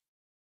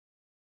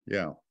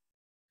 Yeah.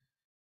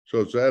 So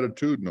it's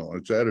attitudinal.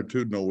 It's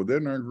attitudinal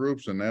within our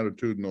groups and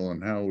attitudinal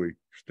in how we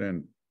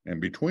extend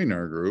and between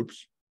our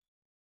groups,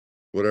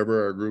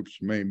 whatever our groups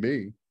may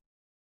be.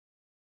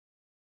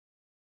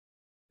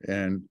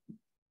 And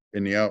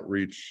in the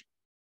outreach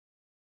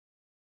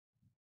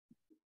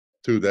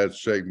to that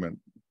segment,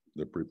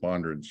 the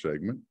preponderant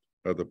segment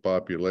of the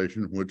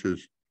population, which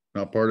is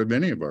not part of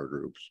any of our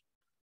groups,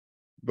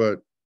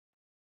 but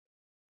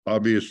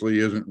obviously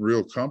isn't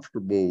real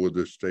comfortable with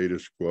the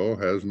status quo,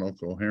 has no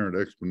coherent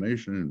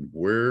explanation. And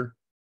where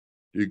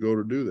do you go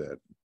to do that?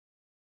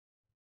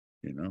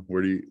 You know,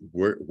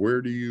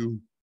 where do you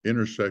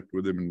intersect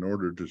with them in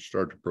order to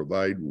start to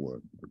provide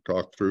one or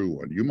talk through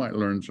one? You might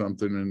learn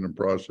something in the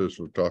process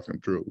of talking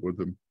through it with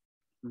them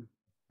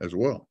as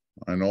well.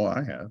 I know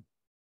I have.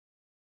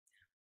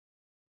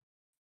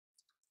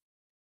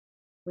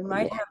 We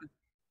might have.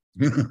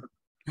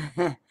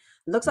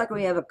 Looks like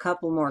we have a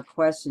couple more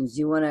questions. Do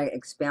you want to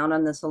expound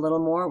on this a little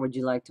more? Would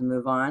you like to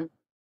move on?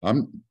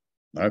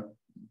 I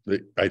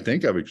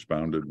think I've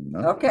expounded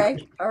enough.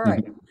 Okay, all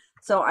right.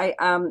 So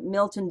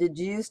Milton, did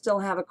you still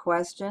have a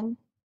question?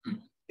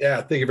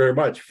 Yeah, thank you very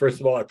much. First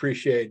of all, I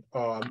appreciate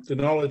the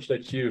knowledge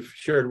that you've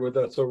shared with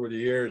us over the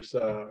years,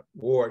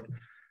 Ward,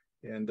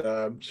 and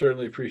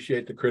certainly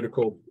appreciate the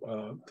critical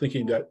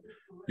thinking that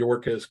your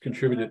work has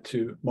contributed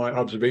to my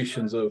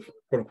observations of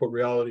quote unquote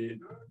reality,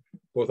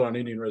 both on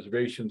Indian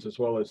reservations as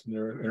well as in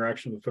their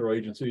interaction with federal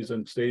agencies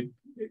and state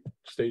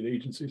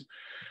agencies.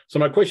 So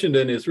my question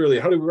then is really,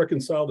 how do we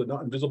reconcile the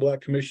Not Invisible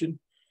Act Commission,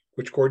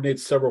 which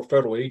coordinates several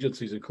federal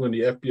agencies, including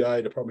the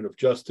FBI, Department of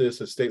Justice,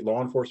 and state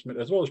law enforcement,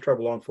 as well as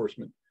tribal law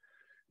enforcement?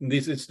 And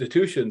these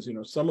institutions, you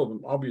know, some of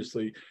them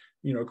obviously,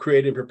 you know,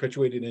 created and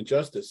perpetuated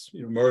injustice,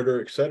 you know,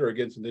 murder, et cetera,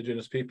 against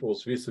indigenous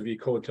peoples vis-a-vis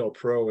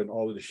COINTELPRO and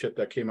all of the shit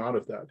that came out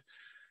of that.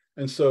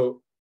 And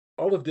so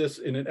all of this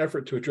in an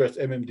effort to address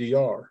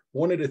MMDR.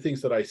 One of the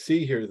things that I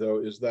see here, though,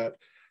 is that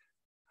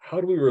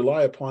how do we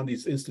rely upon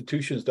these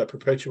institutions that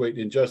perpetuate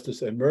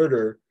injustice and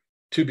murder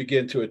to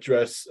begin to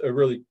address a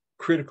really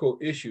critical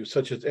issue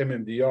such as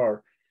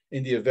MMDR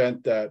in the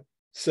event that,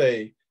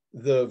 say,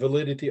 the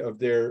validity of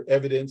their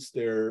evidence,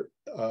 their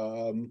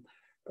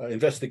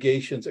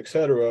investigations, et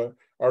cetera,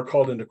 are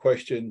called into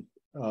question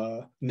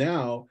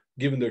now,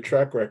 given their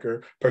track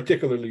record,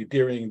 particularly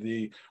during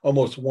the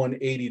almost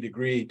 180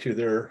 degree to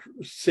their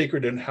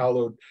sacred and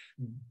hallowed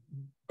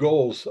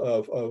goals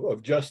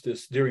of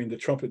justice during the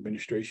Trump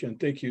administration.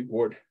 Thank you,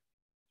 Ward.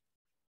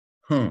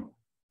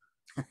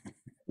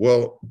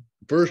 Well,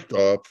 first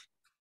off,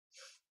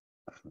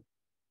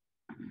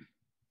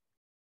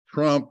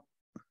 Trump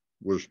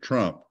was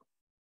Trump.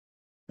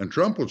 And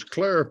Trump was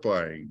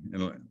clarifying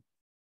in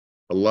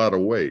a lot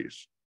of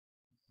ways,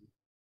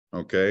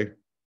 okay,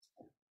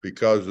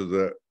 because of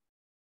the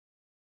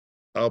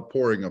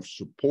outpouring of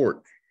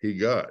support he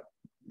got.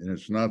 And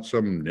it's not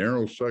some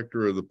narrow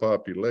sector of the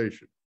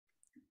population,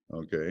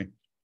 okay?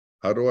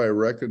 How do I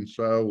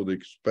reconcile with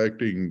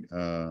expecting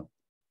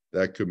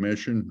that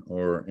commission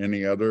or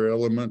any other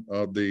element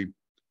of the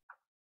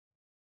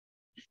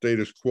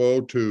status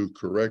quo to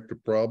correct the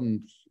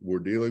problems we're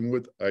dealing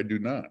with? I do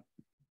not.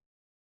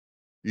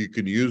 You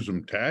can use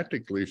them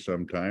tactically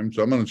sometimes.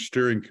 I'm on a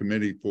steering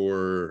committee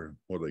for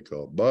what they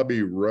call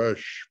Bobby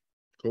Rush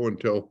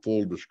COINTELPRO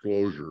Full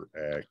Disclosure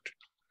Act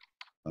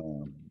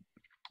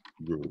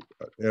group,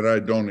 and I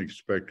don't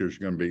expect there's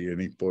going to be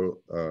any.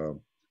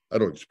 I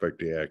don't expect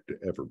the act to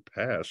ever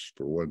pass,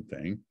 for one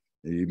thing.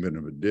 Even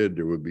if it did,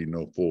 there would be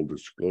no full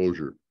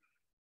disclosure,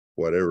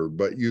 whatever.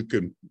 But you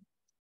can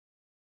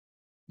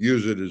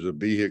use it as a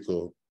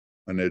vehicle,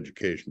 an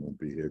educational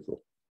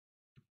vehicle.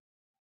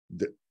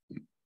 That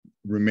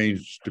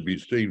remains to be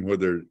seen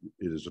whether it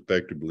is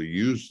effectively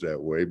used that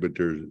way, but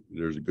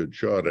there's a good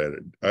shot at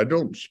it. I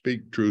don't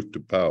speak truth to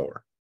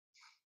power.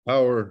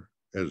 Power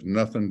has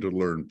nothing to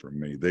learn from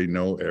me. They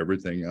know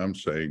everything I'm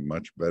saying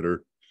much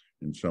better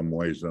in some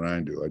ways than I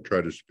do. I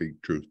try to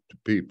speak truth to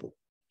people.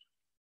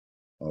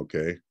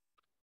 Okay.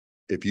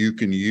 If you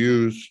can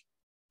use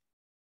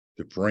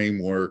the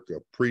framework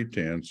of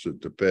pretense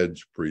that the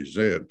feds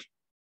present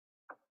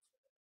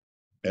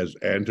as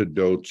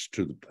antidotes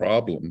to the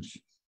problems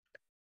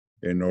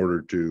in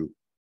order to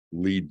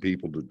lead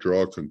people to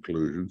draw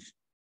conclusions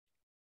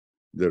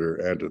that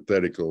are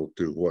antithetical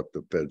to what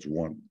the feds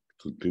want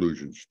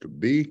conclusions to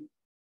be,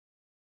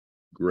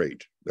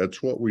 great.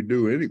 That's what we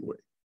do anyway.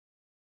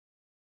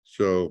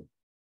 So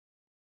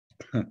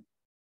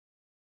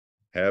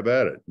have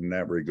at it in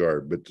that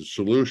regard. But the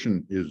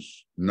solution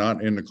is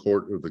not in the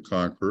court of the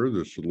conqueror.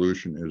 The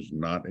solution is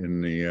not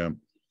in the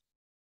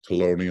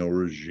colonial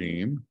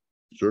regime,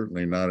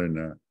 certainly not in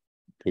the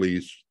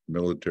police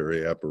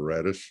military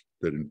apparatus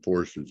that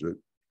enforces it.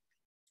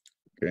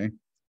 Okay.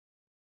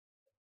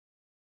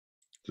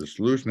 The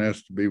solution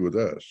has to be with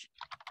us,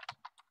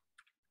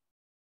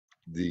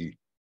 the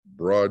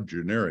broad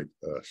generic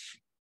us.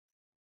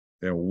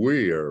 And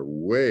we are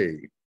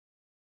way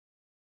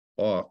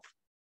off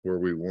where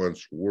we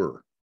once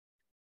were.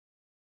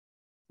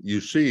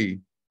 You see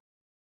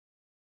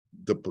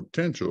the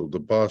potential, the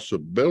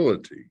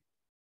possibility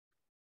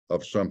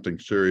of something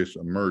serious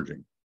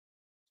emerging,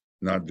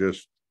 not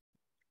just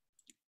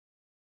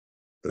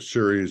a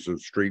series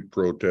of street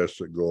protests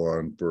that go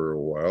on for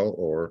a while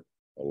or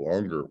a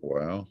longer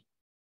while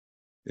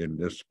in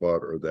this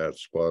spot or that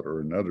spot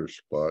or another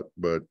spot,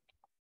 but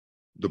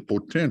the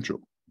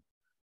potential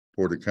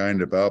for the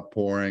kind of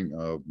outpouring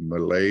of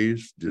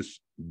malaise,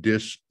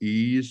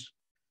 dis-ease,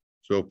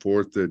 so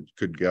forth, that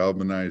could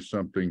galvanize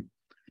something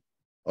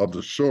of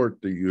the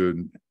sort that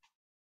you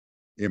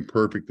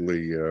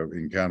imperfectly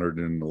encountered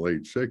in the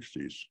late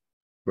 60s.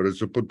 But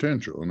it's a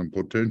potential, and the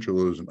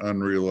potential is an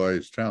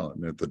unrealized talent.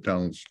 And if the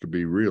talent's to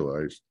be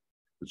realized,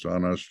 it's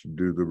on us to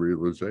do the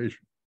realization.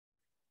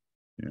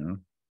 You know,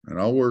 and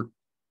I'll work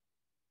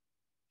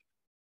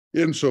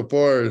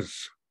insofar as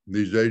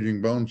these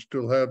aging bones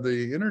still have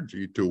the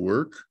energy to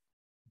work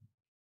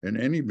in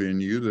any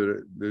venue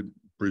that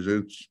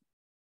presents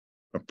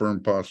a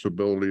firm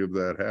possibility of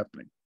that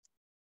happening.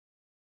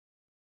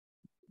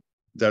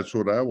 That's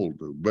what I will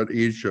do. But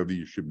each of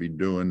you should be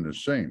doing the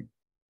same.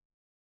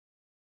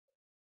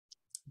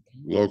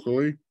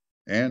 Locally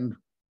and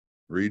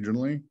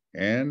regionally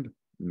and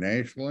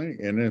nationally,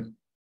 and it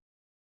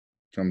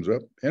comes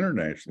up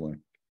internationally.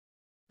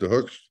 The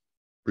hooks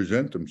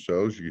present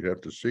themselves, you have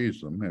to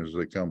seize them as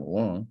they come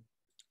along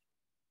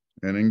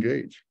and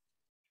engage.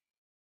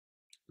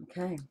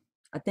 Okay,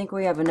 I think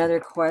we have another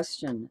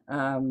question.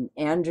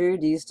 Andrew,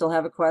 do you still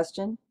have a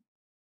question?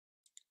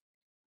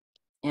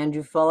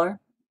 Andrew Fuller,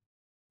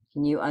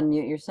 can you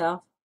unmute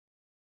yourself?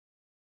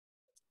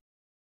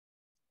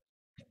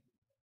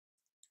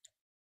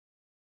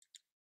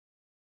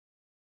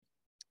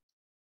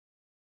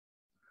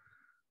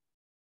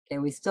 Okay,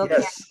 we still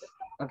can't.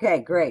 Okay,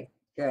 great,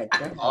 good.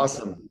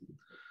 Awesome.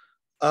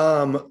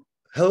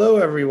 Hello,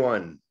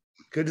 everyone.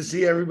 Good to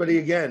see everybody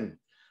again.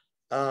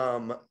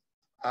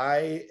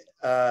 I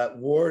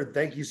Ward,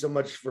 thank you so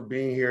much for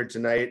being here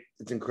tonight.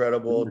 It's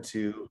incredible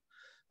to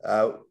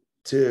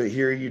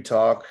hear you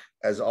talk.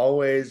 As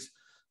always,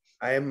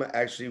 I am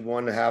actually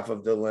one half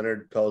of the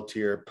Leonard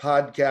Peltier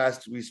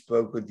podcast. We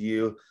spoke with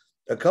you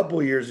a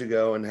couple years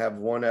ago and have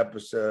one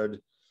episode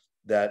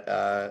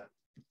that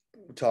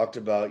talked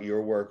about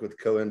your work with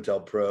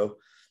COINTELPRO.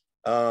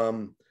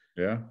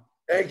 Yeah.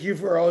 Thank you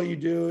for all you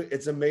do.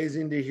 It's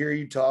amazing to hear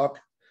you talk.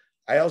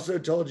 I also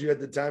told you at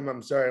the time,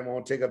 I'm sorry, I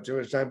won't take up too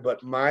much time,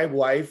 but my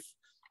wife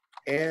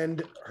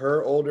and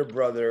her older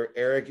brother,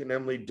 Eric and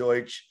Emily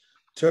Deutsch,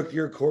 took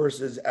your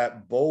courses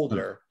at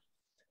Boulder,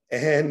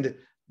 and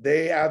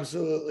they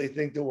absolutely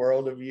think the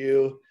world of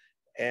you.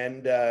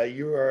 And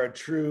you are a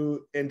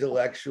true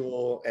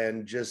intellectual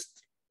and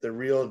just the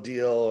real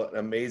deal.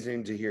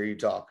 Amazing to hear you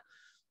talk.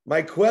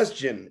 My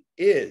question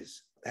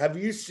is, have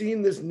you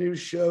seen this new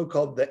show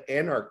called The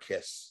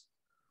Anarchists?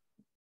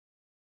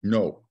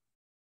 No.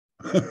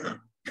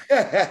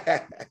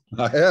 I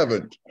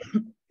haven't.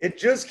 It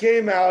just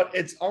came out.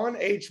 It's on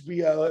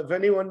HBO. If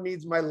anyone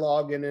needs my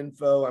login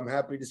info, I'm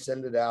happy to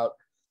send it out.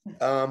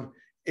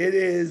 It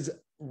is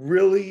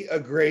really a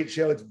great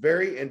show. It's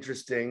very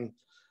interesting.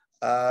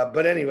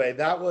 But anyway,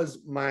 that was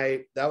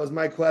my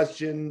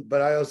question.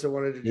 But I also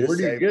wanted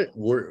to just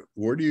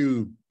where do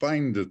you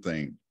find the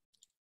thing?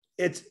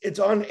 It's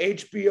on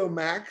HBO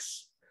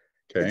Max.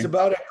 Okay. It's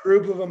about a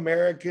group of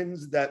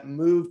Americans that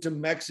moved to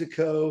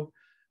Mexico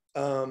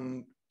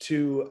to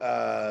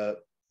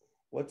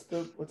what's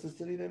the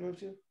city they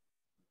moved to?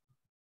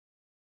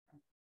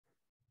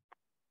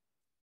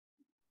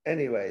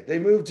 Anyway, they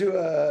moved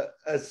to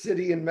a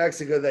city in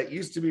Mexico that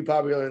used to be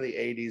popular in the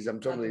 80s. I'm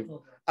totally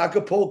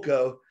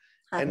Acapulco.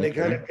 And they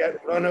kind of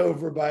get run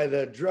over by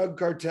the drug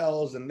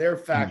cartels and their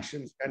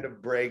factions kind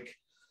of break.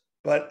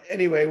 But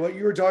anyway, what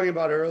you were talking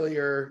about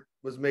earlier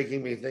was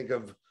making me think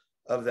of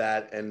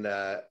that. And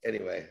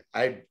anyway,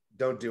 I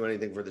don't do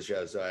anything for the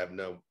show, so I'm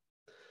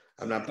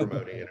not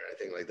promoting it or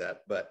anything like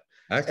that. But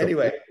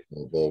anyway,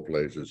 of all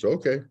places.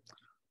 Okay.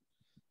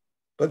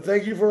 But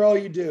thank you for all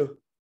you do.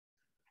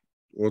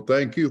 Well,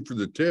 thank you for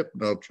the tip,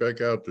 and I'll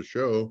check out the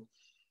show.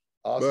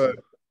 Awesome.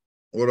 But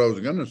what I was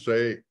going to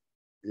say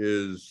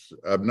is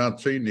I've not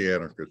seen The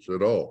Anarchists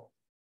at all.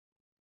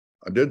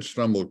 I did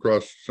stumble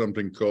across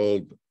something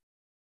called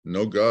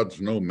No Gods,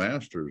 No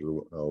Masters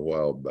a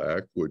while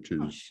back, which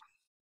is,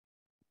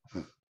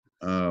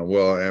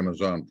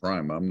 Amazon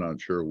Prime. I'm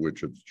not sure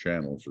which of the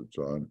channels it's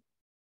on.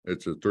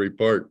 It's a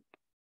 3-part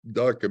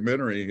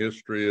documentary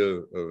history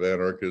of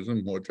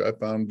anarchism, which I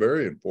found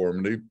very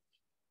informative,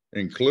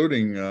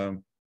 including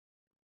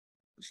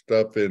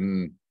stuff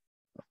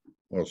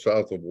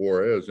south of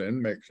Juarez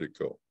in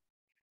Mexico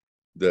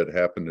that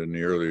happened in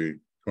the early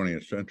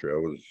 20th century I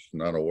was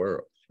not aware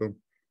of. So,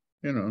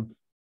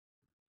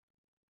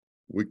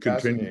 we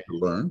continue to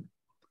learn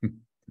and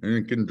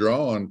you can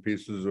draw on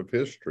pieces of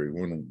history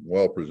when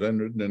well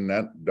presented, and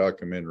that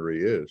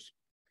documentary is.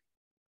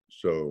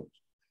 So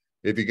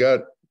if you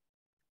got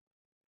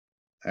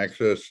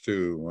access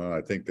to,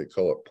 I think they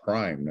call it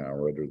Prime now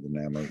rather than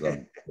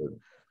Amazon, but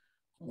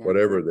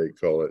whatever they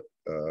call it,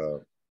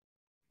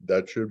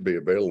 that should be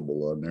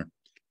available on there.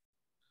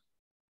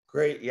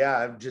 Great. Yeah,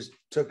 I've just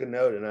took a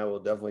note and I will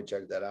definitely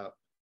check that out.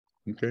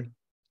 Okay.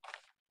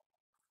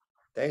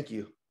 Thank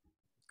you.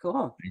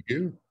 Cool. Thank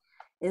you.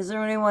 Is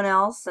there anyone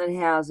else that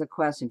has a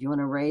question? If you want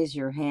to raise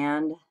your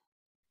hand.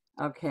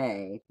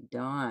 Okay,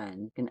 Dawn,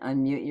 you can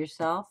unmute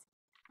yourself.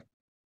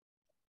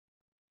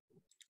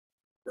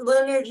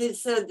 Leonard, you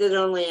said that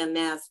only a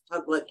mass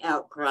public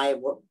outcry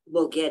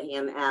will get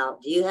him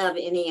out. Do you have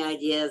any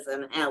ideas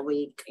on how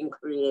we can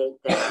create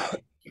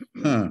that?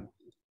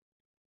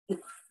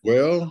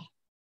 Well,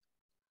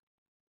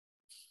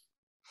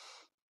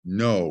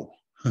 no,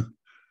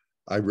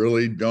 I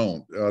really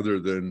don't, other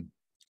than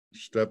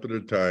step at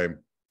a time.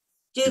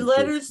 Do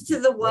letters to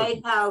the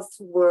White House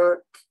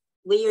work?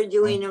 We are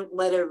doing a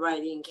letter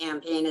writing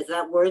campaign. Is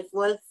that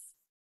worthless?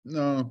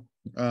 No.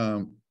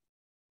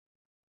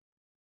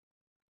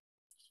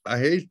 I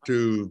hate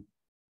to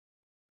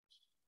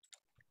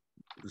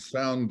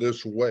sound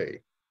this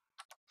way,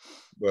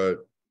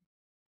 but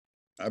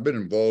I've been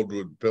involved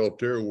with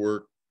Peltier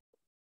work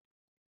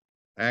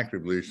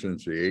actively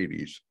since the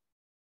 80s.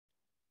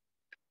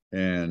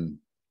 And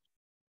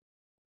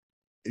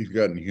he's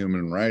gotten a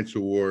Human Rights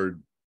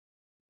Award.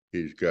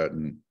 He's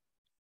gotten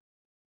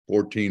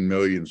 14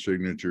 million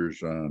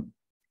signatures on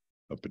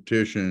a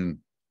petition.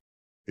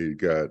 He's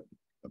got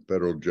a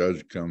federal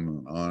judge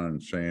coming on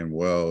and saying,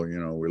 well,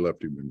 we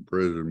left him in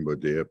prison,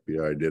 but the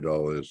FBI did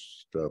all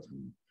this stuff.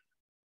 And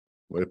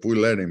if we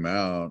let him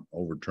out,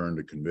 overturn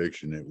the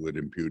conviction, it would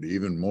impute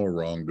even more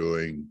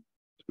wrongdoing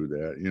to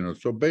that.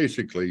 So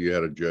basically you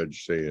had a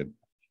judge saying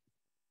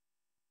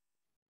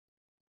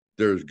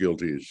they're as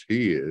guilty as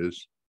he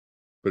is,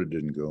 but it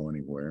didn't go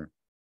anywhere.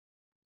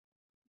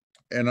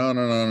 And on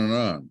and on and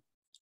on.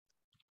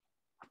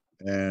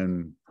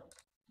 And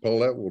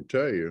Paulette will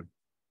tell you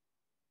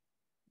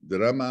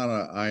that I'm out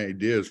of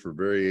ideas for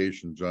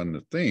variations on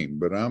the theme,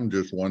 but I'm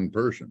just one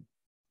person,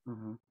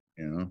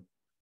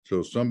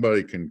 So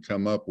somebody can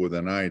come up with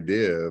an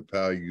idea of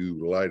how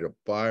you light a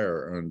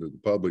fire under the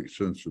public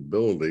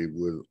sensibility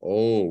with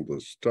all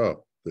the stuff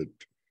that's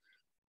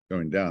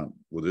going down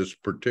with this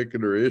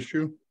particular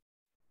issue.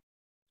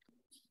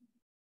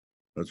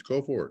 Let's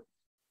go for it.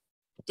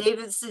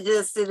 David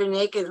suggested a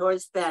naked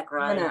horseback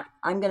ride.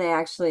 I'm gonna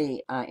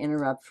actually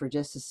interrupt for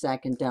just a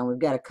second, Don. We've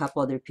got a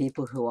couple other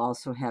people who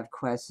also have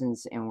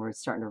questions, and we're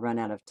starting to run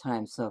out of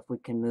time. So if we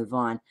can move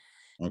on.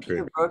 Okay.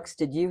 Peter Brooks,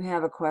 did you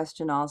have a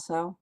question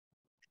also?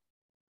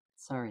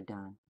 Sorry,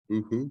 Don.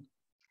 Woo-hoo.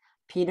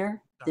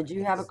 Peter, did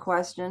you have a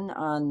question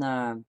on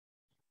the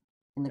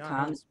in the No, I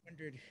comments? just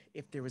wondered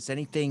if there was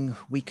anything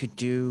we could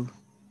do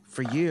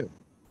for you,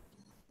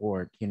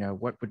 or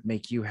what would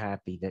make you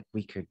happy that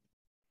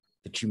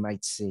you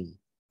might see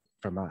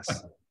from us.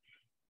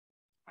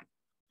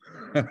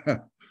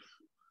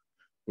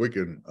 We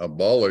can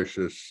abolish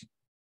this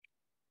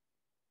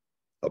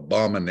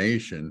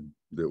abomination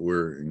that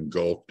we're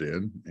engulfed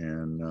in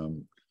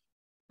and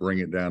bring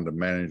it down to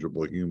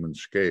manageable human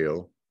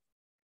scale,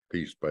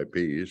 piece by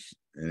piece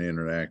and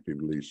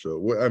interactively.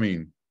 So, I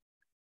mean,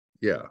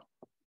 yeah,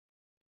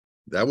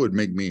 that would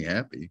make me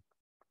happy.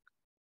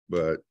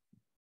 But,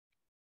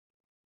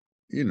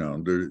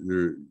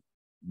 there's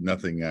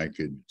nothing I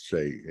could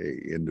say,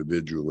 hey,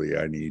 individually,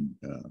 I need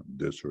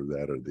this or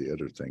that or the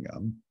other thing.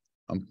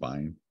 I'm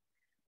fine.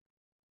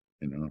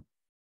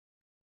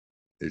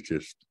 It's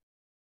just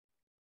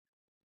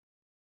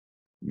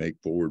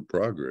make forward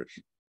progress.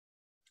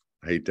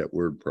 I hate that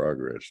word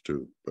progress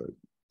too, but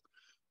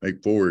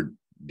make forward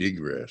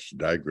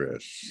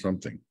digress,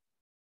 something.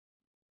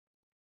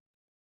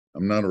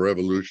 I'm not a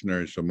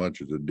revolutionary so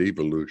much as a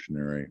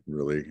devolutionary,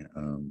 really.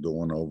 Don't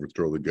want to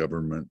overthrow the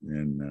government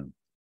and,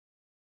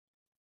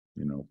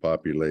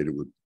 populate it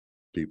with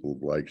people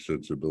of like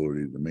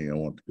sensibility to me. I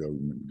want the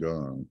government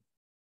gone.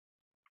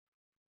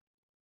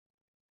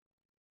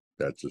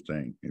 That's the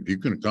thing. If you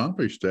can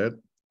accomplish that,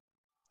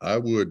 I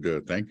would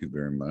thank you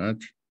very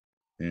much.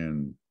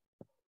 And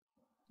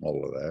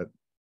all of that.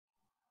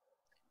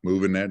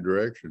 Move in that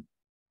direction.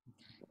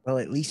 Well,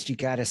 at least you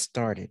got us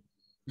started.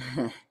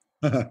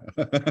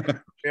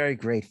 Very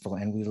grateful,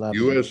 and we love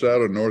U.S.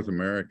 out of North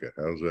America.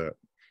 How's that?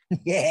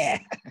 Yeah.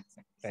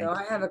 So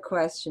I have a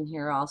question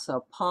here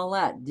also.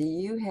 Paulette, do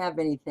you have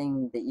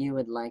anything that you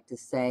would like to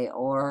say,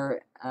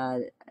 or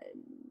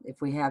if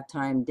we have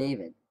time,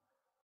 David?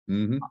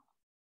 Mm-hmm.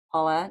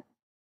 Paulette,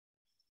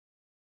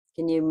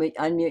 can you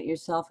unmute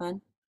yourself,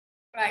 hon?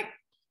 Right.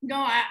 No,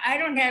 I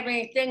don't have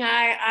anything.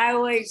 I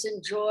always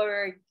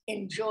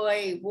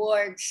enjoy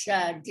Ward's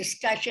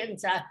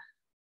discussions.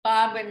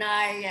 Bob and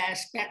I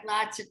spent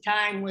lots of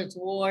time with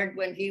Ward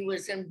when he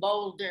was in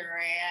Boulder,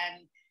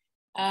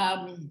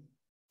 and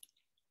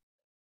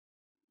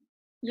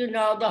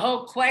the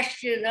whole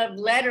question of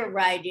letter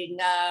writing.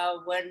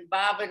 When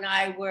Bob and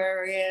I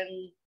were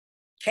in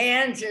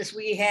Kansas,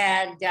 we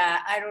had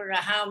I don't know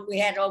how, we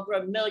had over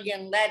 1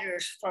 million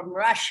letters from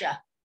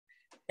Russia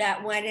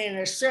that went in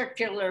a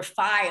circular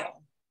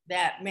file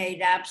that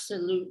made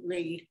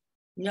absolutely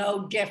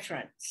no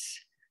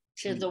difference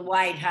to the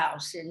White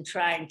House in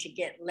trying to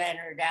get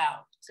Leonard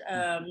out.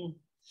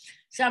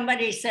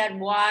 Somebody said,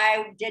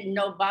 why didn't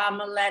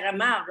Obama let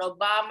him out?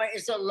 Obama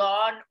is a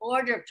law and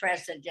order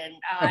president.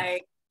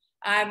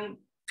 I'm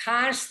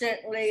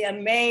constantly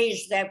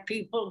amazed that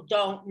people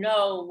don't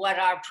know what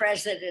our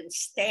presidents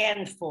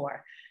stand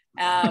for.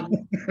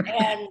 And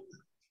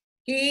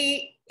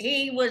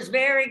he was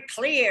very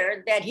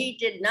clear that he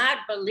did not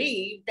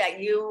believe that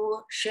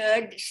you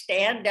should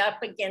stand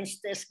up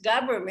against this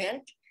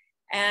government,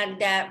 and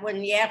that when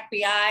the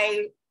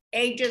FBI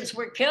agents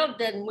were killed,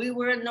 then we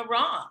were in the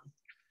wrong.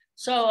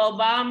 So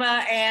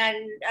Obama and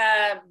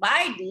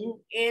Biden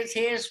is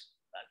his,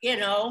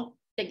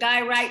 the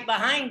guy right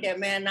behind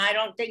him. And I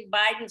don't think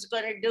Biden's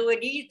going to do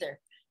it either.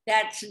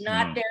 That's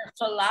not their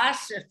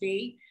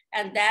philosophy.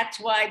 And that's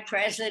why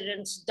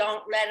presidents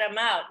don't let him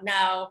out.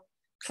 Now,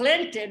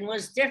 Clinton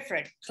was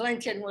different.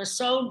 Clinton was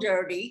so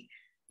dirty.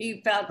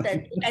 He felt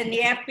that, and the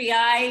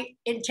FBI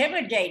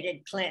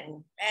intimidated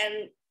Clinton.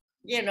 And,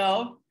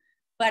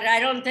 but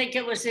I don't think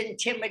it was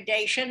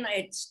intimidation.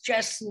 It's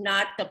just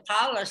not the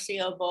policy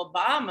of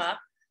Obama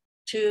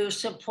to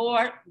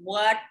support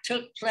what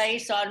took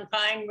place on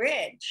Pine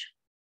Ridge.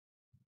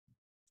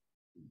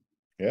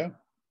 Yeah.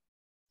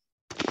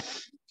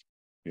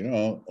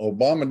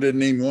 Obama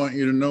didn't even want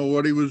you to know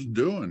what he was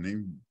doing.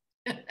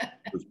 He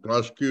was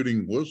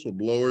prosecuting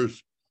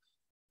whistleblowers.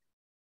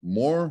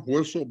 More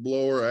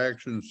whistleblower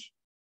actions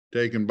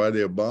taken by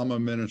the Obama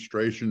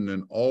administration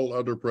than all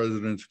other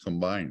presidents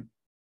combined.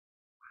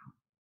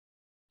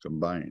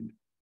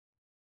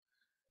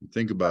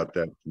 Think about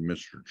that,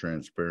 Mr.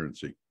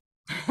 Transparency.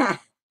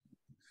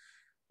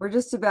 We're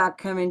just about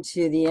coming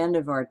to the end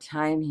of our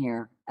time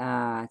here.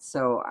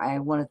 So I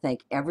want to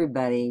thank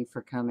everybody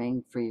for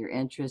coming, for your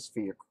interest, for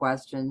your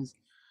questions.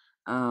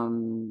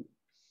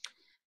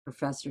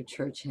 Professor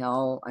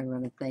Churchill, I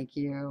want to thank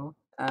you.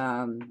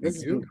 This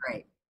has been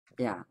great.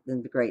 Yeah, this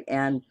has been great.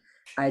 And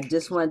I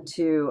just want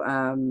to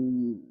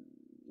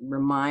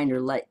remind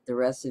or let the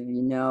rest of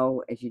you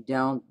know, if you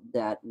don't,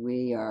 that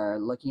we are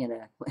looking at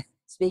a,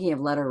 speaking of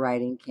letter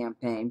writing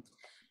campaign,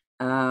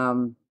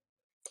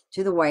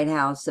 to the White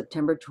House,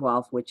 September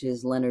 12th, which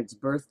is Leonard's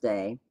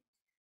birthday.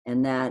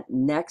 And that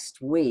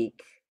next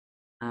week,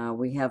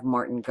 we have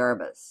Martin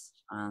Garbus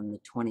on the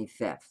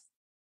 25th.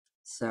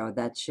 So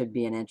that should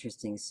be an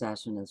interesting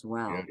session as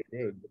well. Yeah,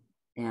 good.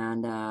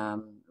 And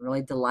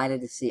really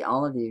delighted to see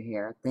all of you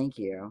here. Thank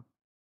you.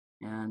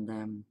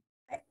 And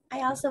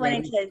I also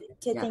wanted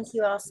to thank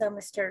you also,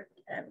 Mr.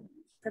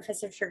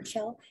 Professor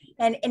Churchill,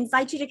 and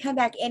invite you to come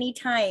back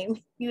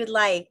anytime you would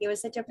like. It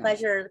was such a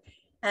pleasure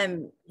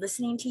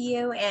listening to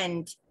you,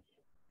 and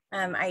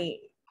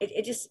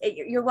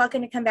you're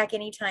welcome to come back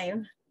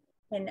anytime.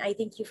 And I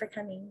thank you for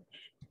coming.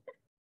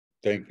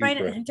 Thank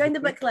you. Join the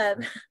book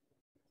club.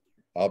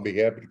 I'll be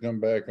happy to come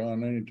back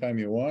on anytime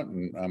you want,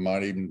 and I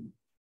might even,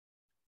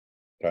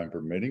 time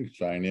permitting,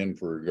 sign in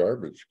for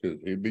garbage,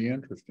 because it'd be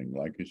interesting,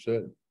 like you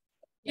said.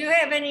 Do you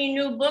have any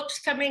new books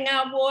coming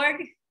out,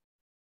 Ward?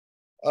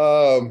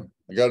 I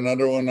got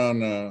another one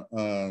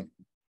on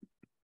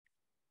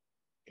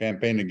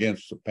campaign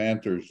against the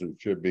Panthers that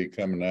should be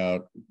coming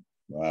out.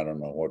 I don't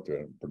know what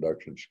the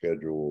production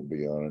schedule will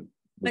be on it,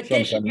 but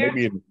sometime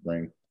maybe in the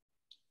spring.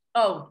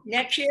 Oh,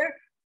 next year?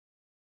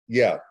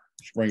 Yeah,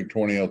 spring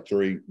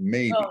 2003,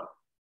 maybe. Oh,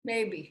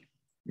 maybe.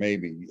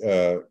 Maybe.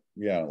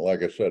 Yeah,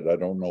 like I said, I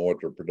don't know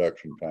what their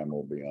production time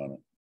will be on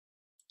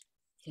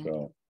it.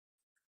 So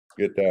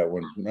get that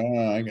one.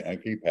 No, I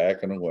keep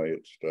hacking away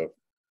at stuff.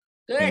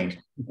 Good.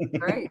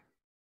 great.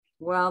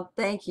 Well,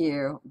 thank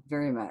you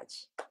very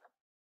much.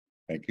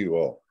 Thank you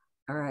all.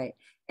 All right.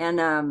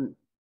 And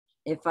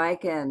if I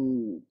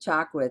can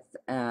talk with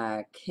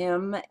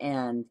Kim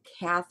and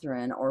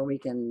Catherine, or we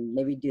can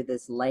maybe do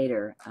this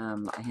later.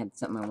 I had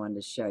something I wanted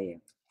to show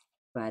you,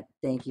 but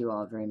thank you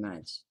all very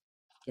much.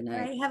 Good night.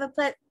 All right,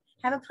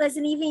 have a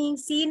pleasant evening.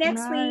 See you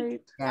next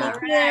week. Yeah.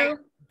 Thank you.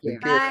 Thank you.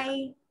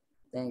 Bye.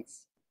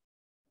 Thanks.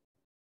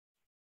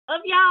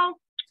 Love y'all.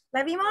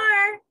 Love you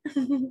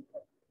more.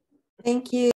 Thank you.